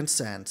freaking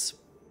sense.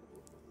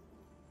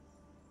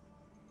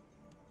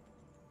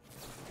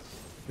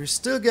 We're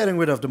still getting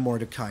rid of the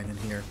Mordenkainen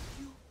here.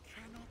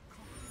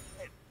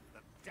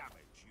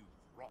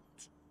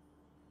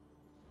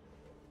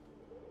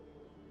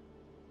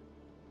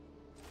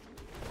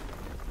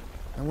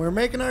 And we're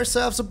making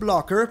ourselves a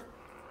blocker.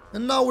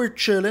 And now we're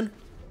chilling.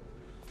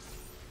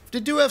 If they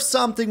do have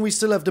something, we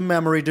still have the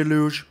Memory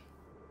Deluge.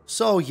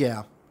 So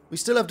yeah, we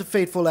still have the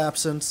Fateful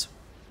Absence.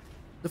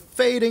 The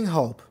Fading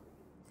Hope.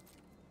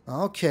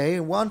 Okay,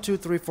 1, 2,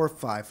 3, 4,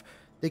 5.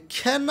 They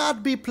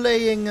cannot be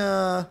playing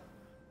an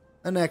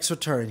extra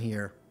turn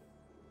here.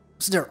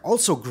 So they're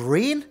also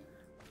green?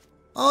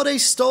 Oh, they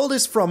stole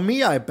this from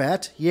me, I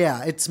bet.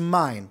 Yeah, it's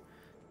mine.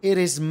 It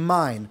is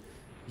mine.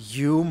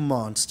 You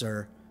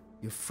monster.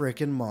 You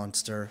freaking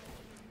monster.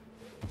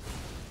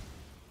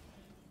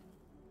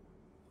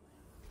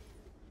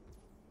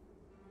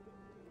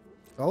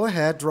 Go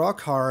ahead, draw a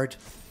card.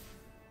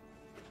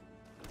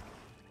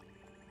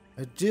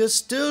 I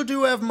still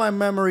do have my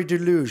Memory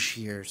Deluge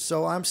here,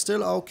 so I'm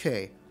still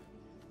okay.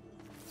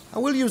 I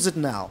will use it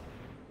now.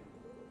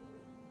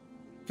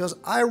 Because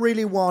I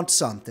really want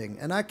something,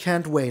 and I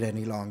can't wait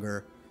any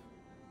longer.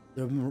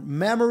 The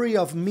memory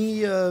of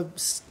me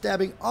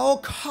stabbing...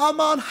 Oh,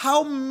 come on!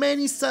 How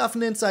many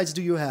 7 insights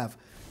do you have?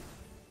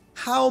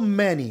 How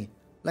many?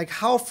 Like,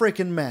 how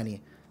freaking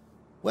many?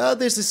 Well,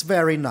 this is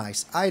very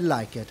nice. I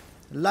like it.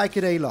 I like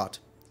it a lot.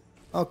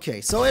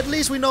 Okay, so at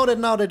least we know that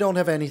now they don't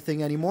have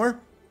anything anymore.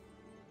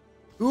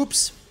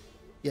 Oops.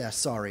 Yeah,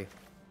 sorry.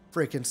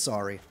 Freaking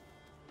sorry.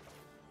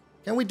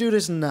 Can we do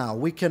this now?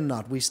 We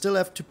cannot. We still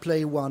have to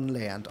play 1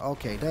 land.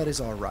 Okay, that is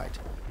alright.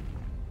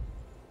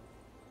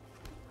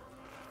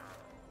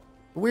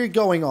 We're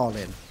going all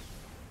in.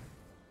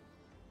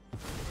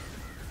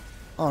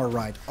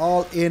 Alright,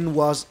 all in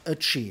was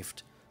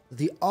achieved.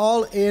 The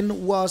all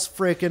in was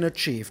freaking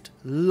achieved.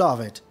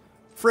 Love it.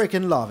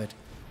 Freaking love it.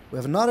 We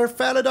have another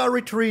Felidar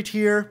Retreat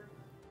here.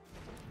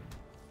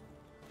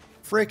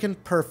 Freaking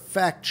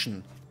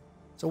perfection.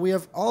 So we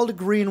have all the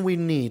green we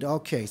need.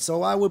 Okay,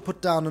 so I will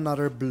put down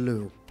another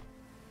blue.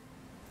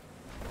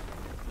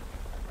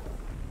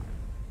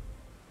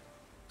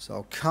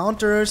 So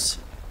counters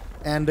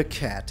and a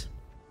cat.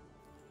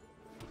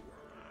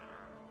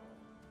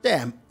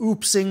 Damn,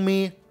 oopsing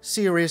me.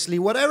 Seriously,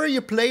 whatever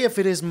you play, if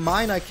it is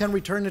mine, I can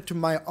return it to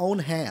my own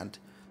hand.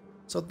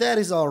 So that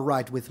is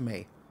alright with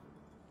me.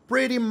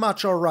 Pretty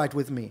much alright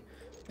with me.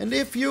 And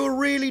if you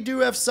really do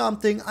have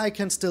something, I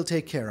can still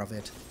take care of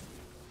it.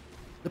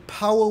 The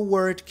power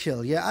word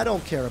kill. Yeah, I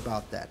don't care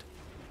about that.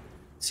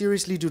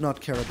 Seriously, do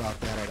not care about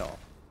that at all.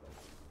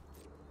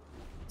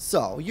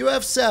 So, you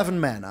have 7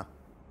 mana.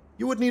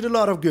 You would need a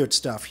lot of good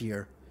stuff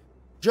here.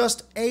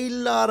 Just a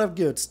lot of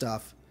good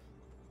stuff.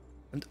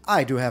 And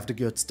I do have the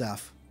good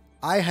stuff.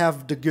 I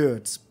have the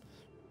goods.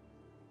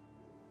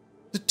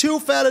 The 2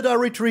 Felidar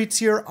Retreats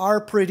here are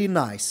pretty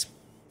nice.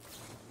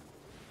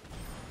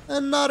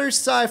 Another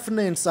Siphon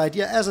Insight.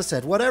 Yeah, as I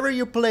said, whatever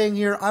you're playing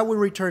here, I will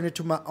return it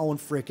to my own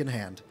freaking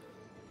hand.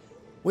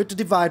 With the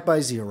divide by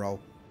 0.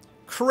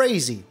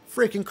 Crazy.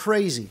 Freaking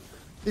crazy.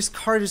 This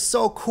card is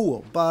so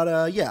cool.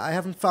 But yeah, I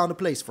haven't found a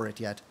place for it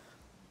yet.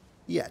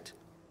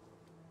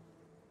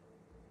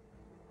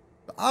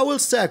 I will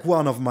sack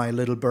one of my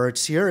little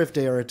birds here if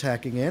they are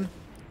attacking in.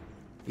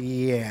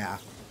 Yeah.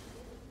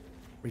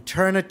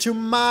 Return it to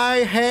my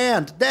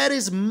hand. That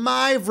is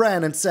my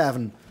Wrenn and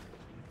Seven.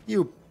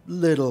 You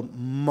little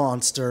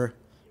monster.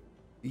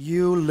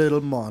 You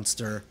little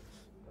monster.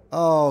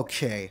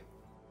 Okay.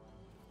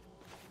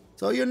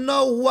 So you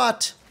know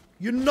what?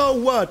 You know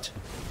what?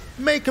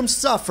 Make him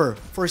suffer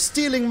for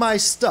stealing my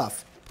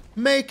stuff.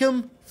 Make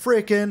him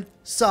freaking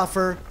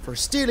suffer for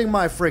stealing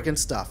my freaking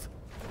stuff.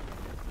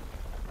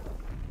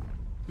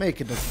 Make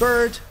it a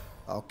bird.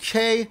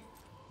 Okay.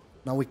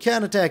 Now we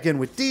can attack in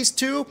with these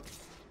 2.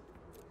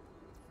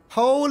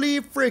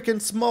 Holy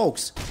freaking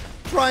smokes.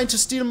 Trying to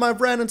steal my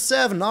Wrenn and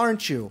Seven,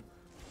 aren't you?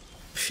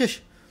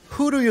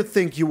 Who do you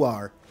think you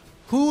are?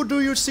 Who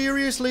do you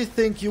seriously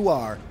think you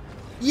are?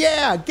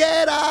 Yeah,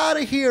 get out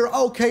of here,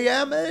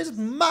 OKM. It is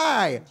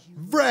my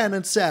Wrenn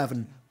and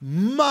Seven.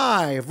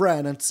 My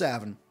Wrenn and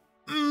Seven.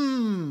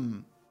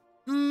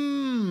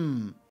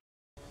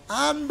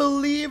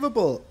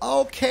 Unbelievable.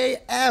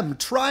 OKM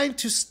trying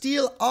to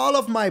steal all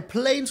of my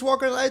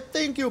planeswalkers. I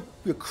think you're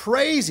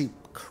crazy.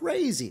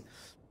 Crazy.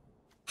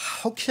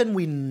 How can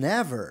we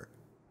never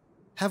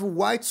have a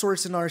white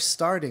source in our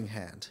starting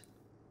hand?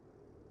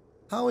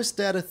 How is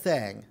that a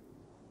thing?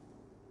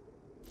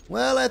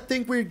 Well, I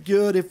think we're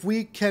good if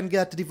we can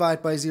get the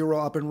divide by 0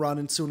 up and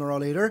running sooner or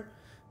later.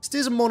 Is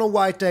this a mono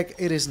white deck?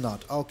 It is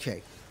not.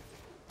 Okay.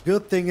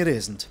 Good thing it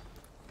isn't.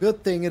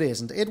 Good thing it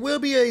isn't. It will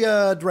be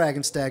a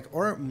dragon stack,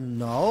 or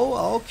no?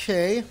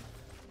 Okay.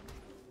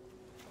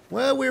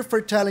 Well, we're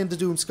foretelling the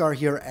Doomskar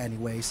here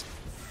anyways.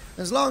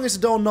 As long as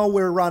you don't know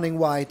we're running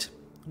white,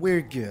 we're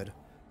good.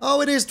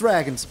 Oh, it is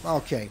dragons.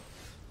 Okay.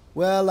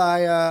 Well,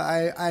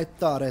 I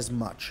thought as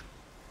much.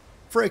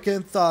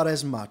 Freaking thought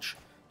as much.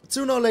 But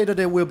sooner or later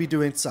they will be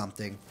doing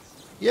something.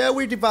 Yeah,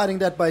 we're dividing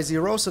that by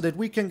 0 so that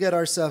we can get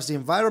ourselves the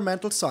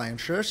environmental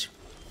sciences.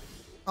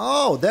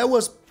 Oh, that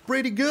was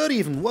pretty good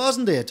even,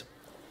 wasn't it?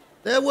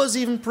 That was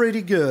even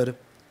pretty good.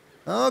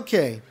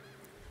 Okay.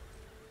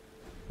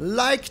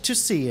 Like to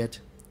see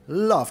it.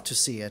 Love to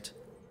see it.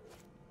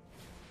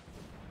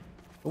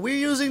 We're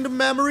using the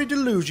Memory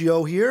Deluge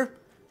here.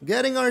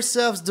 Getting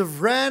ourselves the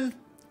Wrenn.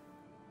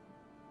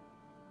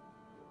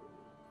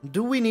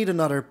 Do we need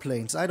another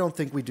planes? I don't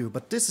think we do,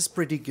 but this is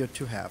pretty good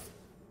to have.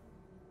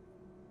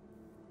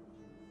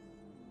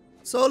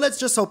 So let's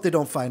just hope they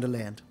don't find a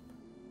land.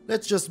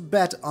 Let's just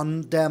bet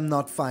on them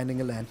not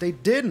finding a land. They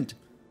didn't.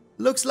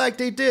 Looks like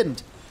they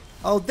didn't.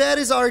 Oh, that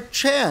is our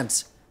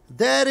chance.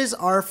 That is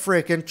our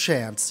freaking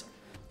chance.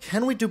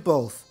 Can we do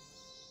both?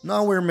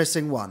 No, we're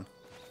missing one.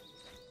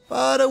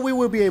 But we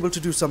will be able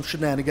to do some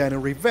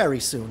shenaniganery very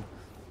soon.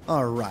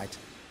 Alright.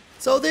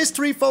 So this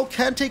tree folk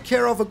can take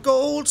care of a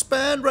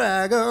Goldspan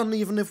Dragon,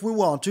 even if we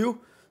want to.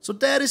 So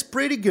that is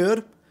pretty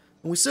good.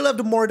 And we still have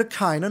the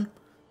Mordenkainen.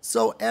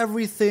 So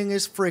everything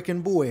is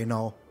freaking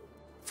bueno.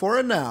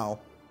 For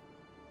now.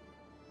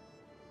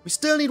 We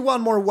still need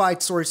one more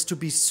white source to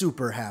be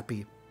super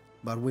happy.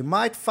 But we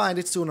might find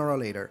it sooner or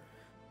later.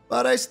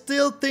 But I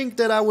still think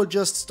that I will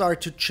just start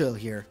to chill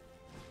here.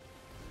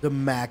 The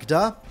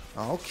MtgA.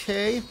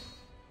 Okay.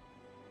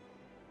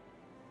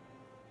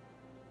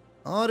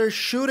 Oh, they're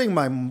shooting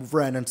my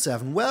Wrenn and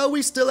Seven. Well,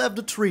 we still have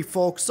the tree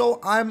folk, so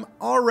I'm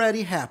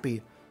already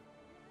happy.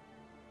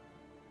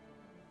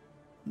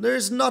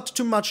 There's not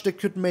too much that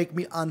could make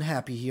me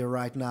unhappy here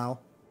right now.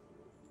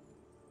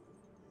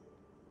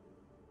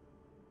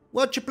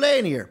 What you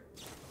playing here?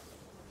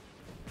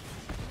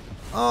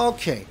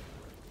 Okay.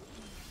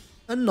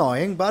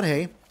 Annoying, but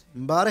hey.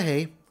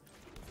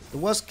 It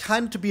was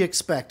kind of to be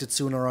expected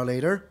sooner or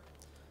later.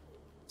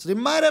 So they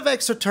might have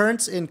extra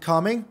turns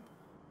incoming.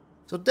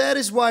 So that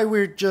is why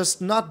we're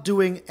just not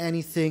doing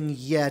anything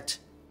yet.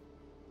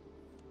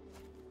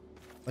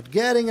 But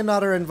getting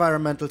another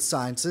environmental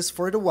sciences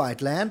for the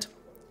white land.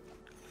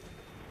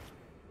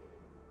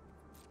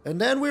 And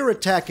then we're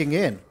attacking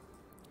in.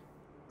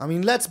 I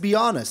mean, let's be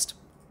honest.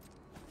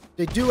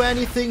 They do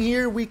anything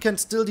here, we can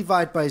still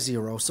divide by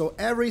 0. So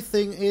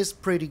everything is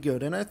pretty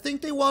good. And I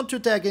think they want to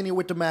attack in here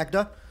with the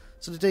MtgA.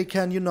 So that they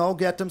can, you know,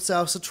 get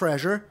themselves a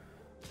treasure.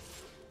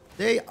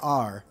 They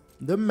are.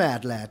 The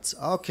Mad Lads.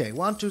 Okay,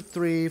 1, 2,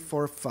 3,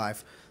 4,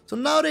 5. So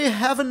now they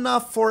have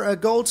enough for a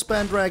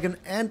Goldspan Dragon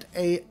and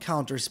a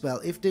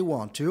counterspell if they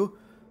want to.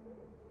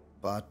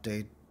 But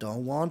they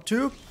don't want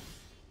to.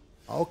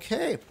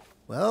 Okay,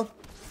 well,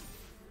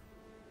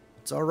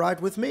 it's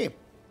alright with me.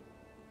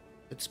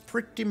 It's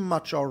pretty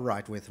much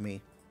alright with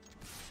me.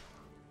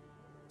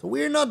 So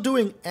we're not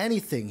doing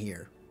anything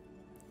here.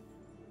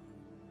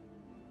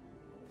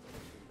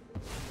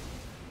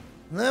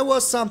 That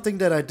was something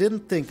that I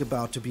didn't think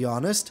about, to be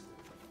honest.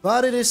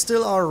 But it is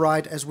still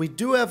alright, as we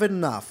do have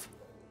enough.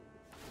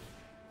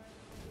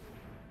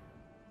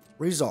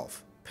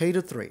 Resolve. Pay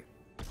to 3.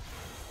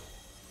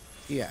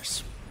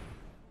 Yes.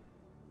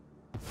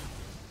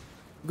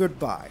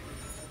 Goodbye.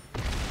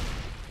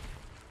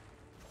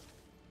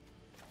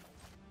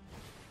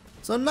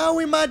 So now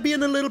we might be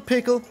in a little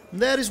pickle.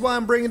 That is why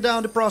I'm bringing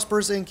down the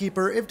Prosperous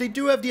Innkeeper. If they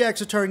do have the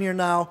extra turn here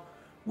now,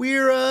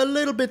 we're a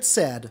little bit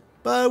sad.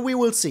 But we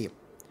will see.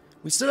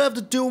 We still have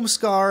the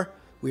Doomskar.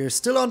 We are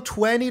still on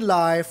 20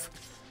 life.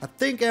 I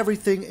think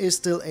everything is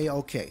still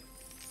a-okay.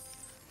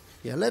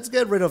 Yeah, let's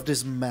get rid of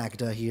this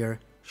MtgA here.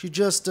 She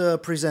just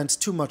presents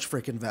too much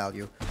freaking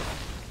value.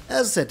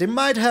 As I said, they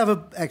might have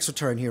an extra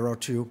turn here or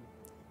two.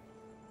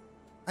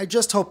 I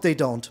just hope they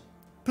don't.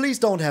 Please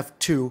don't have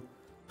 2.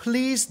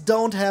 Please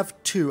don't have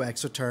 2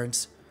 extra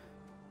turns.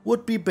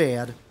 Would be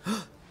bad.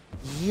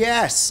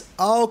 Yes!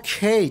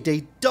 Okay,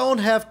 they don't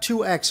have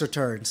 2 extra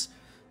turns.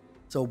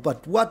 So,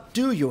 but what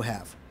do you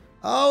have?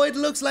 Oh, it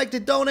looks like they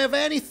don't have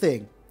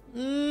anything.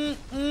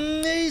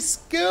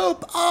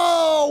 Scoop!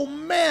 Oh,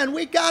 man,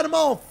 we got them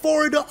all.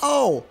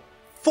 4-0.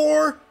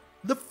 4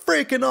 the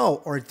freaking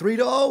 0. Or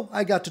 3-0?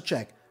 I got to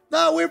check.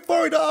 No, we're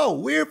 4-0.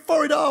 We're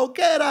 4-0.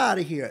 Get out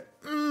of here.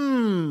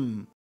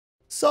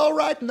 So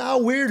right now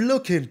we're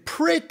looking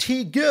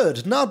pretty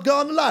good. Not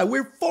gonna lie,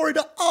 we're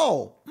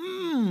 4-0.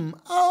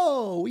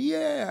 Oh,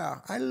 yeah.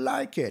 I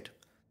like it.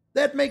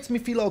 That makes me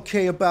feel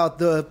okay about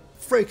the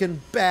freaking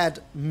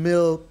bad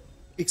mill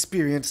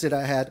experience that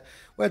I had,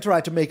 where I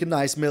tried to make a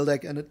nice mill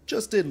deck and it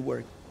just didn't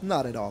work.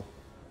 Not at all.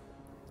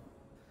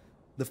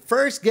 The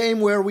first game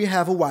where we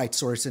have a white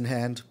source in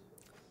hand.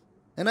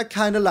 And I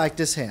kinda like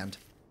this hand.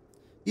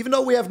 Even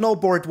though we have no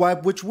board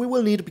wipe, which we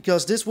will need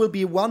because this will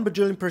be 1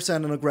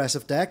 bajillion% an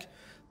aggressive deck.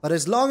 But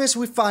as long as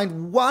we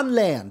find 1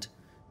 land,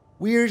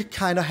 we're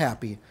kinda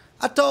happy.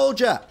 I told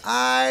ya!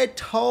 I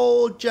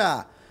told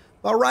ya!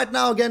 But right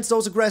now against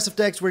those aggressive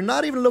decks, we're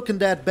not even looking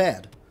that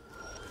bad.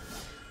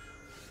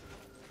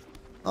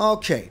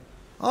 Okay.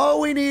 All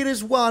we need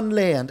is 1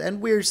 land,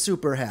 and we're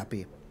super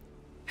happy.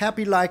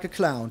 Happy like a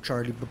clown,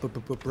 Charlie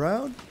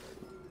Brown.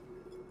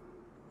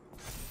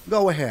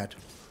 Go ahead.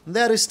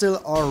 That is still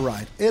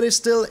alright. It is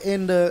still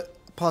in the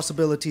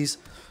possibilities.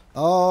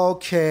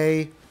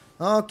 Okay.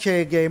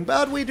 Okay, game.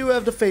 But we do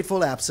have the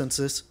Fateful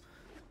Absences.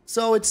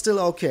 So it's still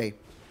okay.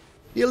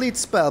 The Elite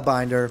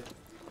Spellbinder.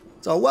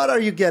 So what are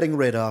you getting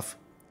rid of?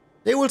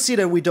 They will see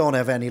that we don't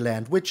have any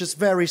land, which is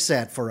very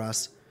sad for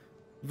us.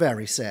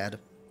 Very sad.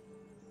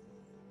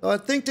 So I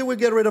think they will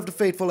get rid of the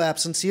Fateful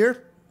Absence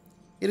here.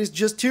 It is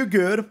just too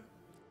good.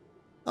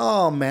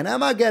 Oh man,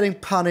 am I getting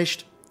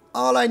punished?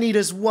 All I need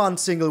is 1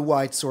 single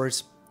white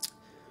source.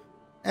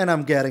 And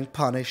I'm getting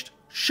punished.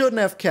 Shouldn't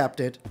have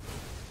kept it.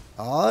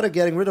 Oh, they're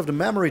getting rid of the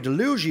Memory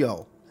Deluge.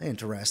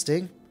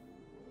 Interesting.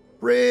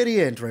 Pretty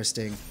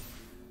interesting.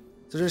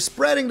 So they're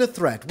spreading the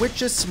threat,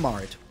 which is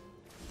smart.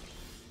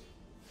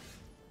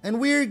 And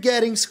we're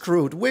getting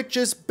screwed, which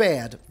is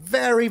bad.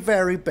 Very,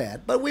 very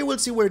bad. But we will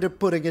see where they're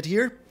putting it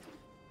here.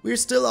 We're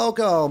still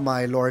okay. Oh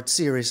my lord,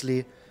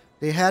 seriously.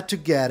 They had to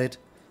get it.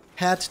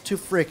 Had to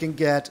freaking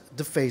get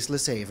the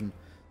Faceless Haven.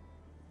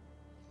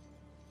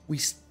 We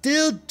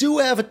still do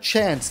have a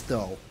chance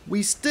though.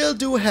 We still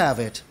do have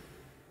it.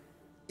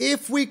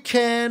 If we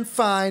can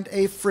find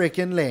a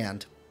freaking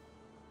land.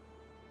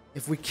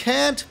 If we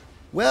can't,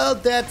 well,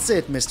 that's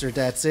it, mister,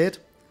 that's it.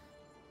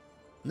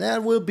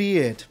 That will be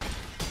it.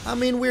 I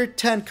mean, we're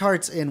 10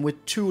 cards in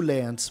with 2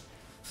 lands.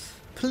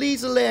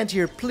 Please a land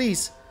here,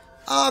 please.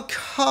 Oh,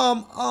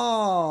 come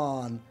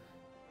on.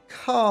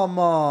 Come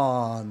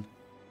on.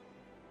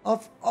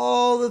 Of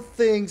all the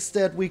things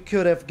that we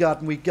could have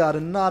gotten, we got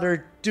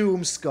another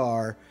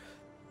Doomskar.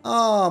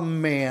 Oh,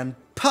 man.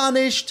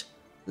 Punished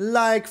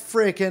like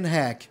freaking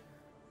heck.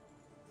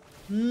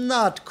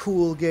 Not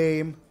cool,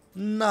 game.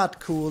 Not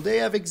cool. They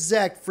have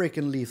exact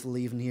freaking lethal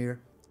even here.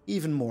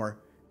 Even more.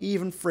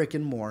 Even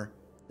freaking more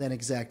than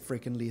exact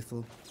freaking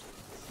lethal.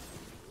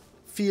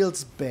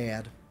 Feels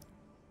bad.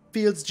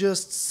 Feels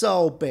just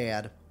so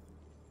bad.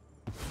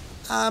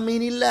 I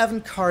mean,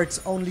 11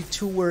 cards, only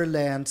 2 were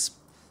lands.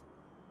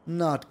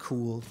 Not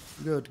cool.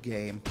 Good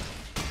game.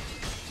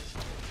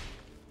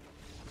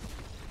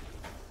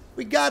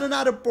 We got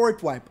another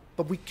board wipe,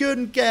 but we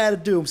couldn't get a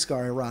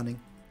Doomskar running.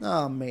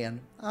 Oh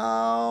man.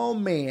 Oh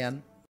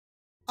man.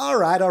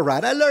 Alright,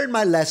 I learned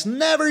my lesson.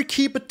 Never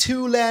keep a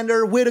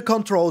 2-lander with a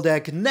control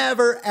deck.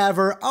 Never,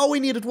 ever. All we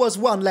needed was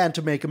 1 land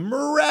to make a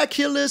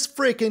miraculous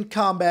freaking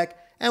comeback,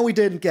 and we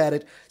didn't get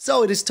it.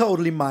 So it is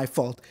totally my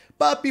fault.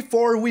 But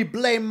before we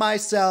blame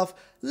myself,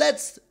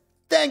 let's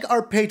thank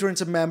our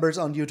patrons and members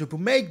on YouTube who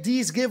make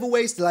these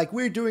giveaways like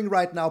we're doing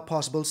right now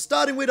possible.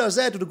 Starting with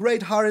Azeto the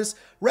Great Harris,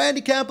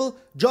 Randy Campbell,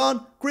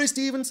 John, Chris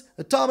Stevens,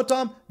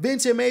 Automaton,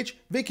 Vince MH,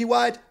 Vicky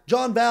White,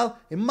 John Val,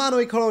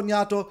 Emmanuel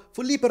Colognato,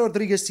 Felipe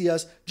Rodriguez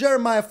Diaz,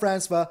 Jeremiah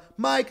Francois,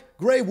 Mike,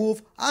 Grey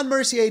Wolf,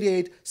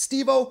 Unmercy88,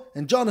 Stevo,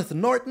 and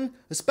Jonathan Norton.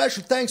 A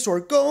special thanks to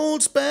our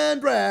Goldspan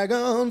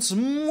Dragons,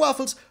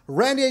 Waffles,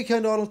 Randy A.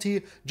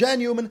 Donalty, Jan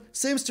Newman,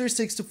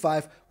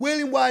 Simster625,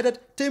 William Whitehead,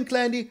 Tim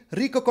Clandy,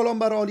 Rico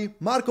Colombaroli,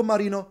 Marco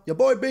Marino, your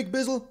boy Big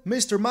Bizzle,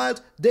 Mr.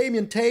 Mild,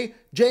 Damian Tay,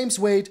 James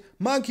Wade,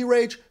 Monkey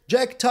Rage,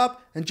 Jack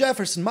Tupp, and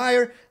Jefferson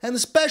Meyer. And a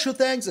special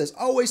thanks as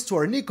always to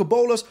our Nico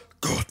Bolas,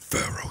 God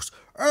Pharaohs,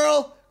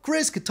 Earl,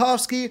 Chris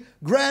Katowski,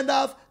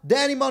 Grandolph,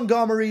 Danny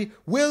Montgomery,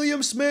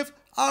 William Smith,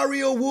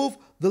 Ario Wolf,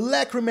 The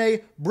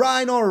Lacrimae,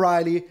 Brian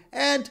O'Reilly,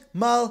 and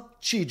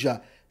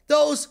MtgA.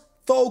 Those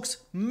folks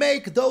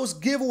make those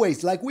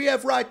giveaways like we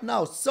have right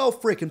now so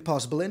freaking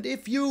possible. And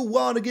if you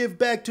want to give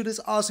back to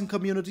this awesome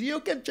community, you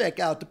can check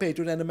out the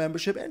Patreon and the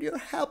membership, and you're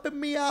helping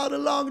me out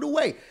along the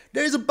way.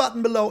 There's a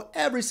button below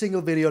every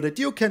single video that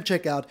you can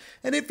check out.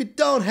 And if you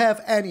don't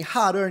have any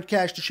hard-earned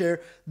cash to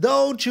share,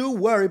 don't you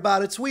worry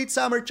about it. Sweet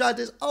summer chat,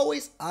 there's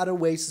always other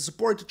ways to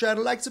support the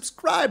channel, like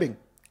subscribing.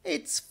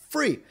 It's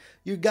free.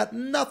 You got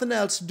nothing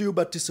else to do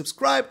but to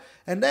subscribe,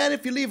 and then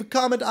if you leave a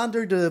comment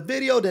under the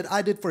video that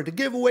I did for the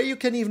giveaway, you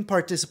can even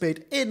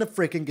participate in the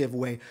freaking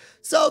giveaway.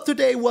 So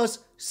today was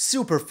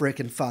super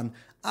freaking fun.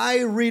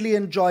 I really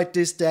enjoyed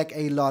this deck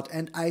a lot,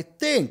 and I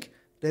think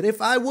that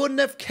if I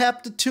wouldn't have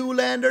kept the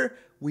 2-lander,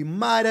 we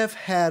might have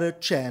had a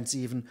chance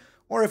even.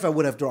 Or if I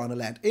would have drawn a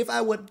land. If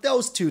I would,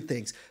 those 2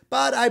 things.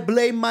 But I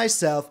blame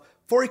myself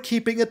for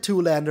keeping a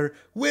 2-lander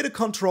with a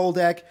control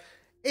deck.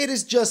 It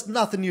is just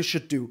nothing you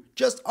should do.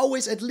 Just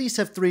always at least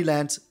have 3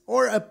 lands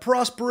or a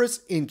Prosperous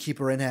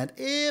Innkeeper in hand.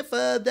 If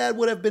that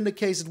would have been the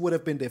case, it would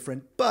have been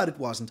different, but it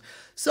wasn't.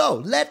 So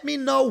let me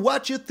know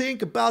what you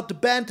think about the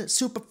BANT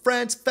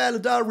Superfriends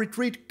Felidar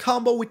Retreat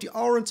combo with the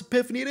Arrund's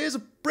Epiphany. It is a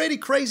pretty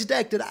crazy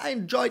deck that I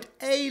enjoyed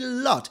a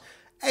lot.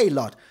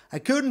 I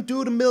couldn't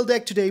do the mill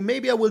deck today.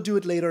 Maybe I will do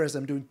it later as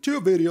I'm doing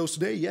 2 videos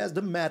today. Yes,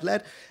 the Mad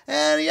Lad.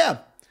 And yeah,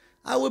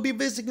 I will be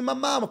visiting my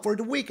mama for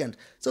the weekend.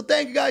 So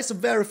thank you guys so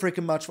very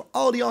freaking much for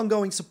all the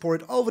ongoing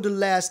support over the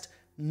last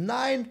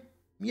 9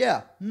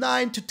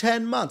 to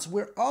 10 months.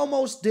 We're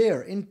almost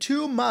there. In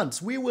 2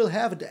 months, we will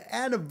have the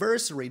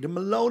anniversary, the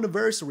Malone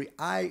anniversary.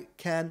 I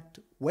can't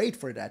wait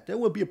for that. There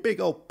will be a big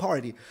old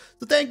party.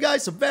 So thank you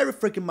guys so very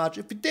freaking much.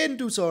 If you didn't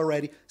do so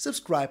already,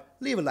 subscribe,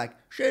 leave a like,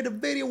 share the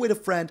video with a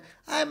friend.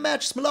 I'm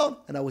MTG Malone,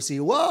 and I will see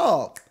you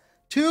all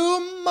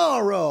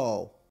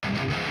tomorrow.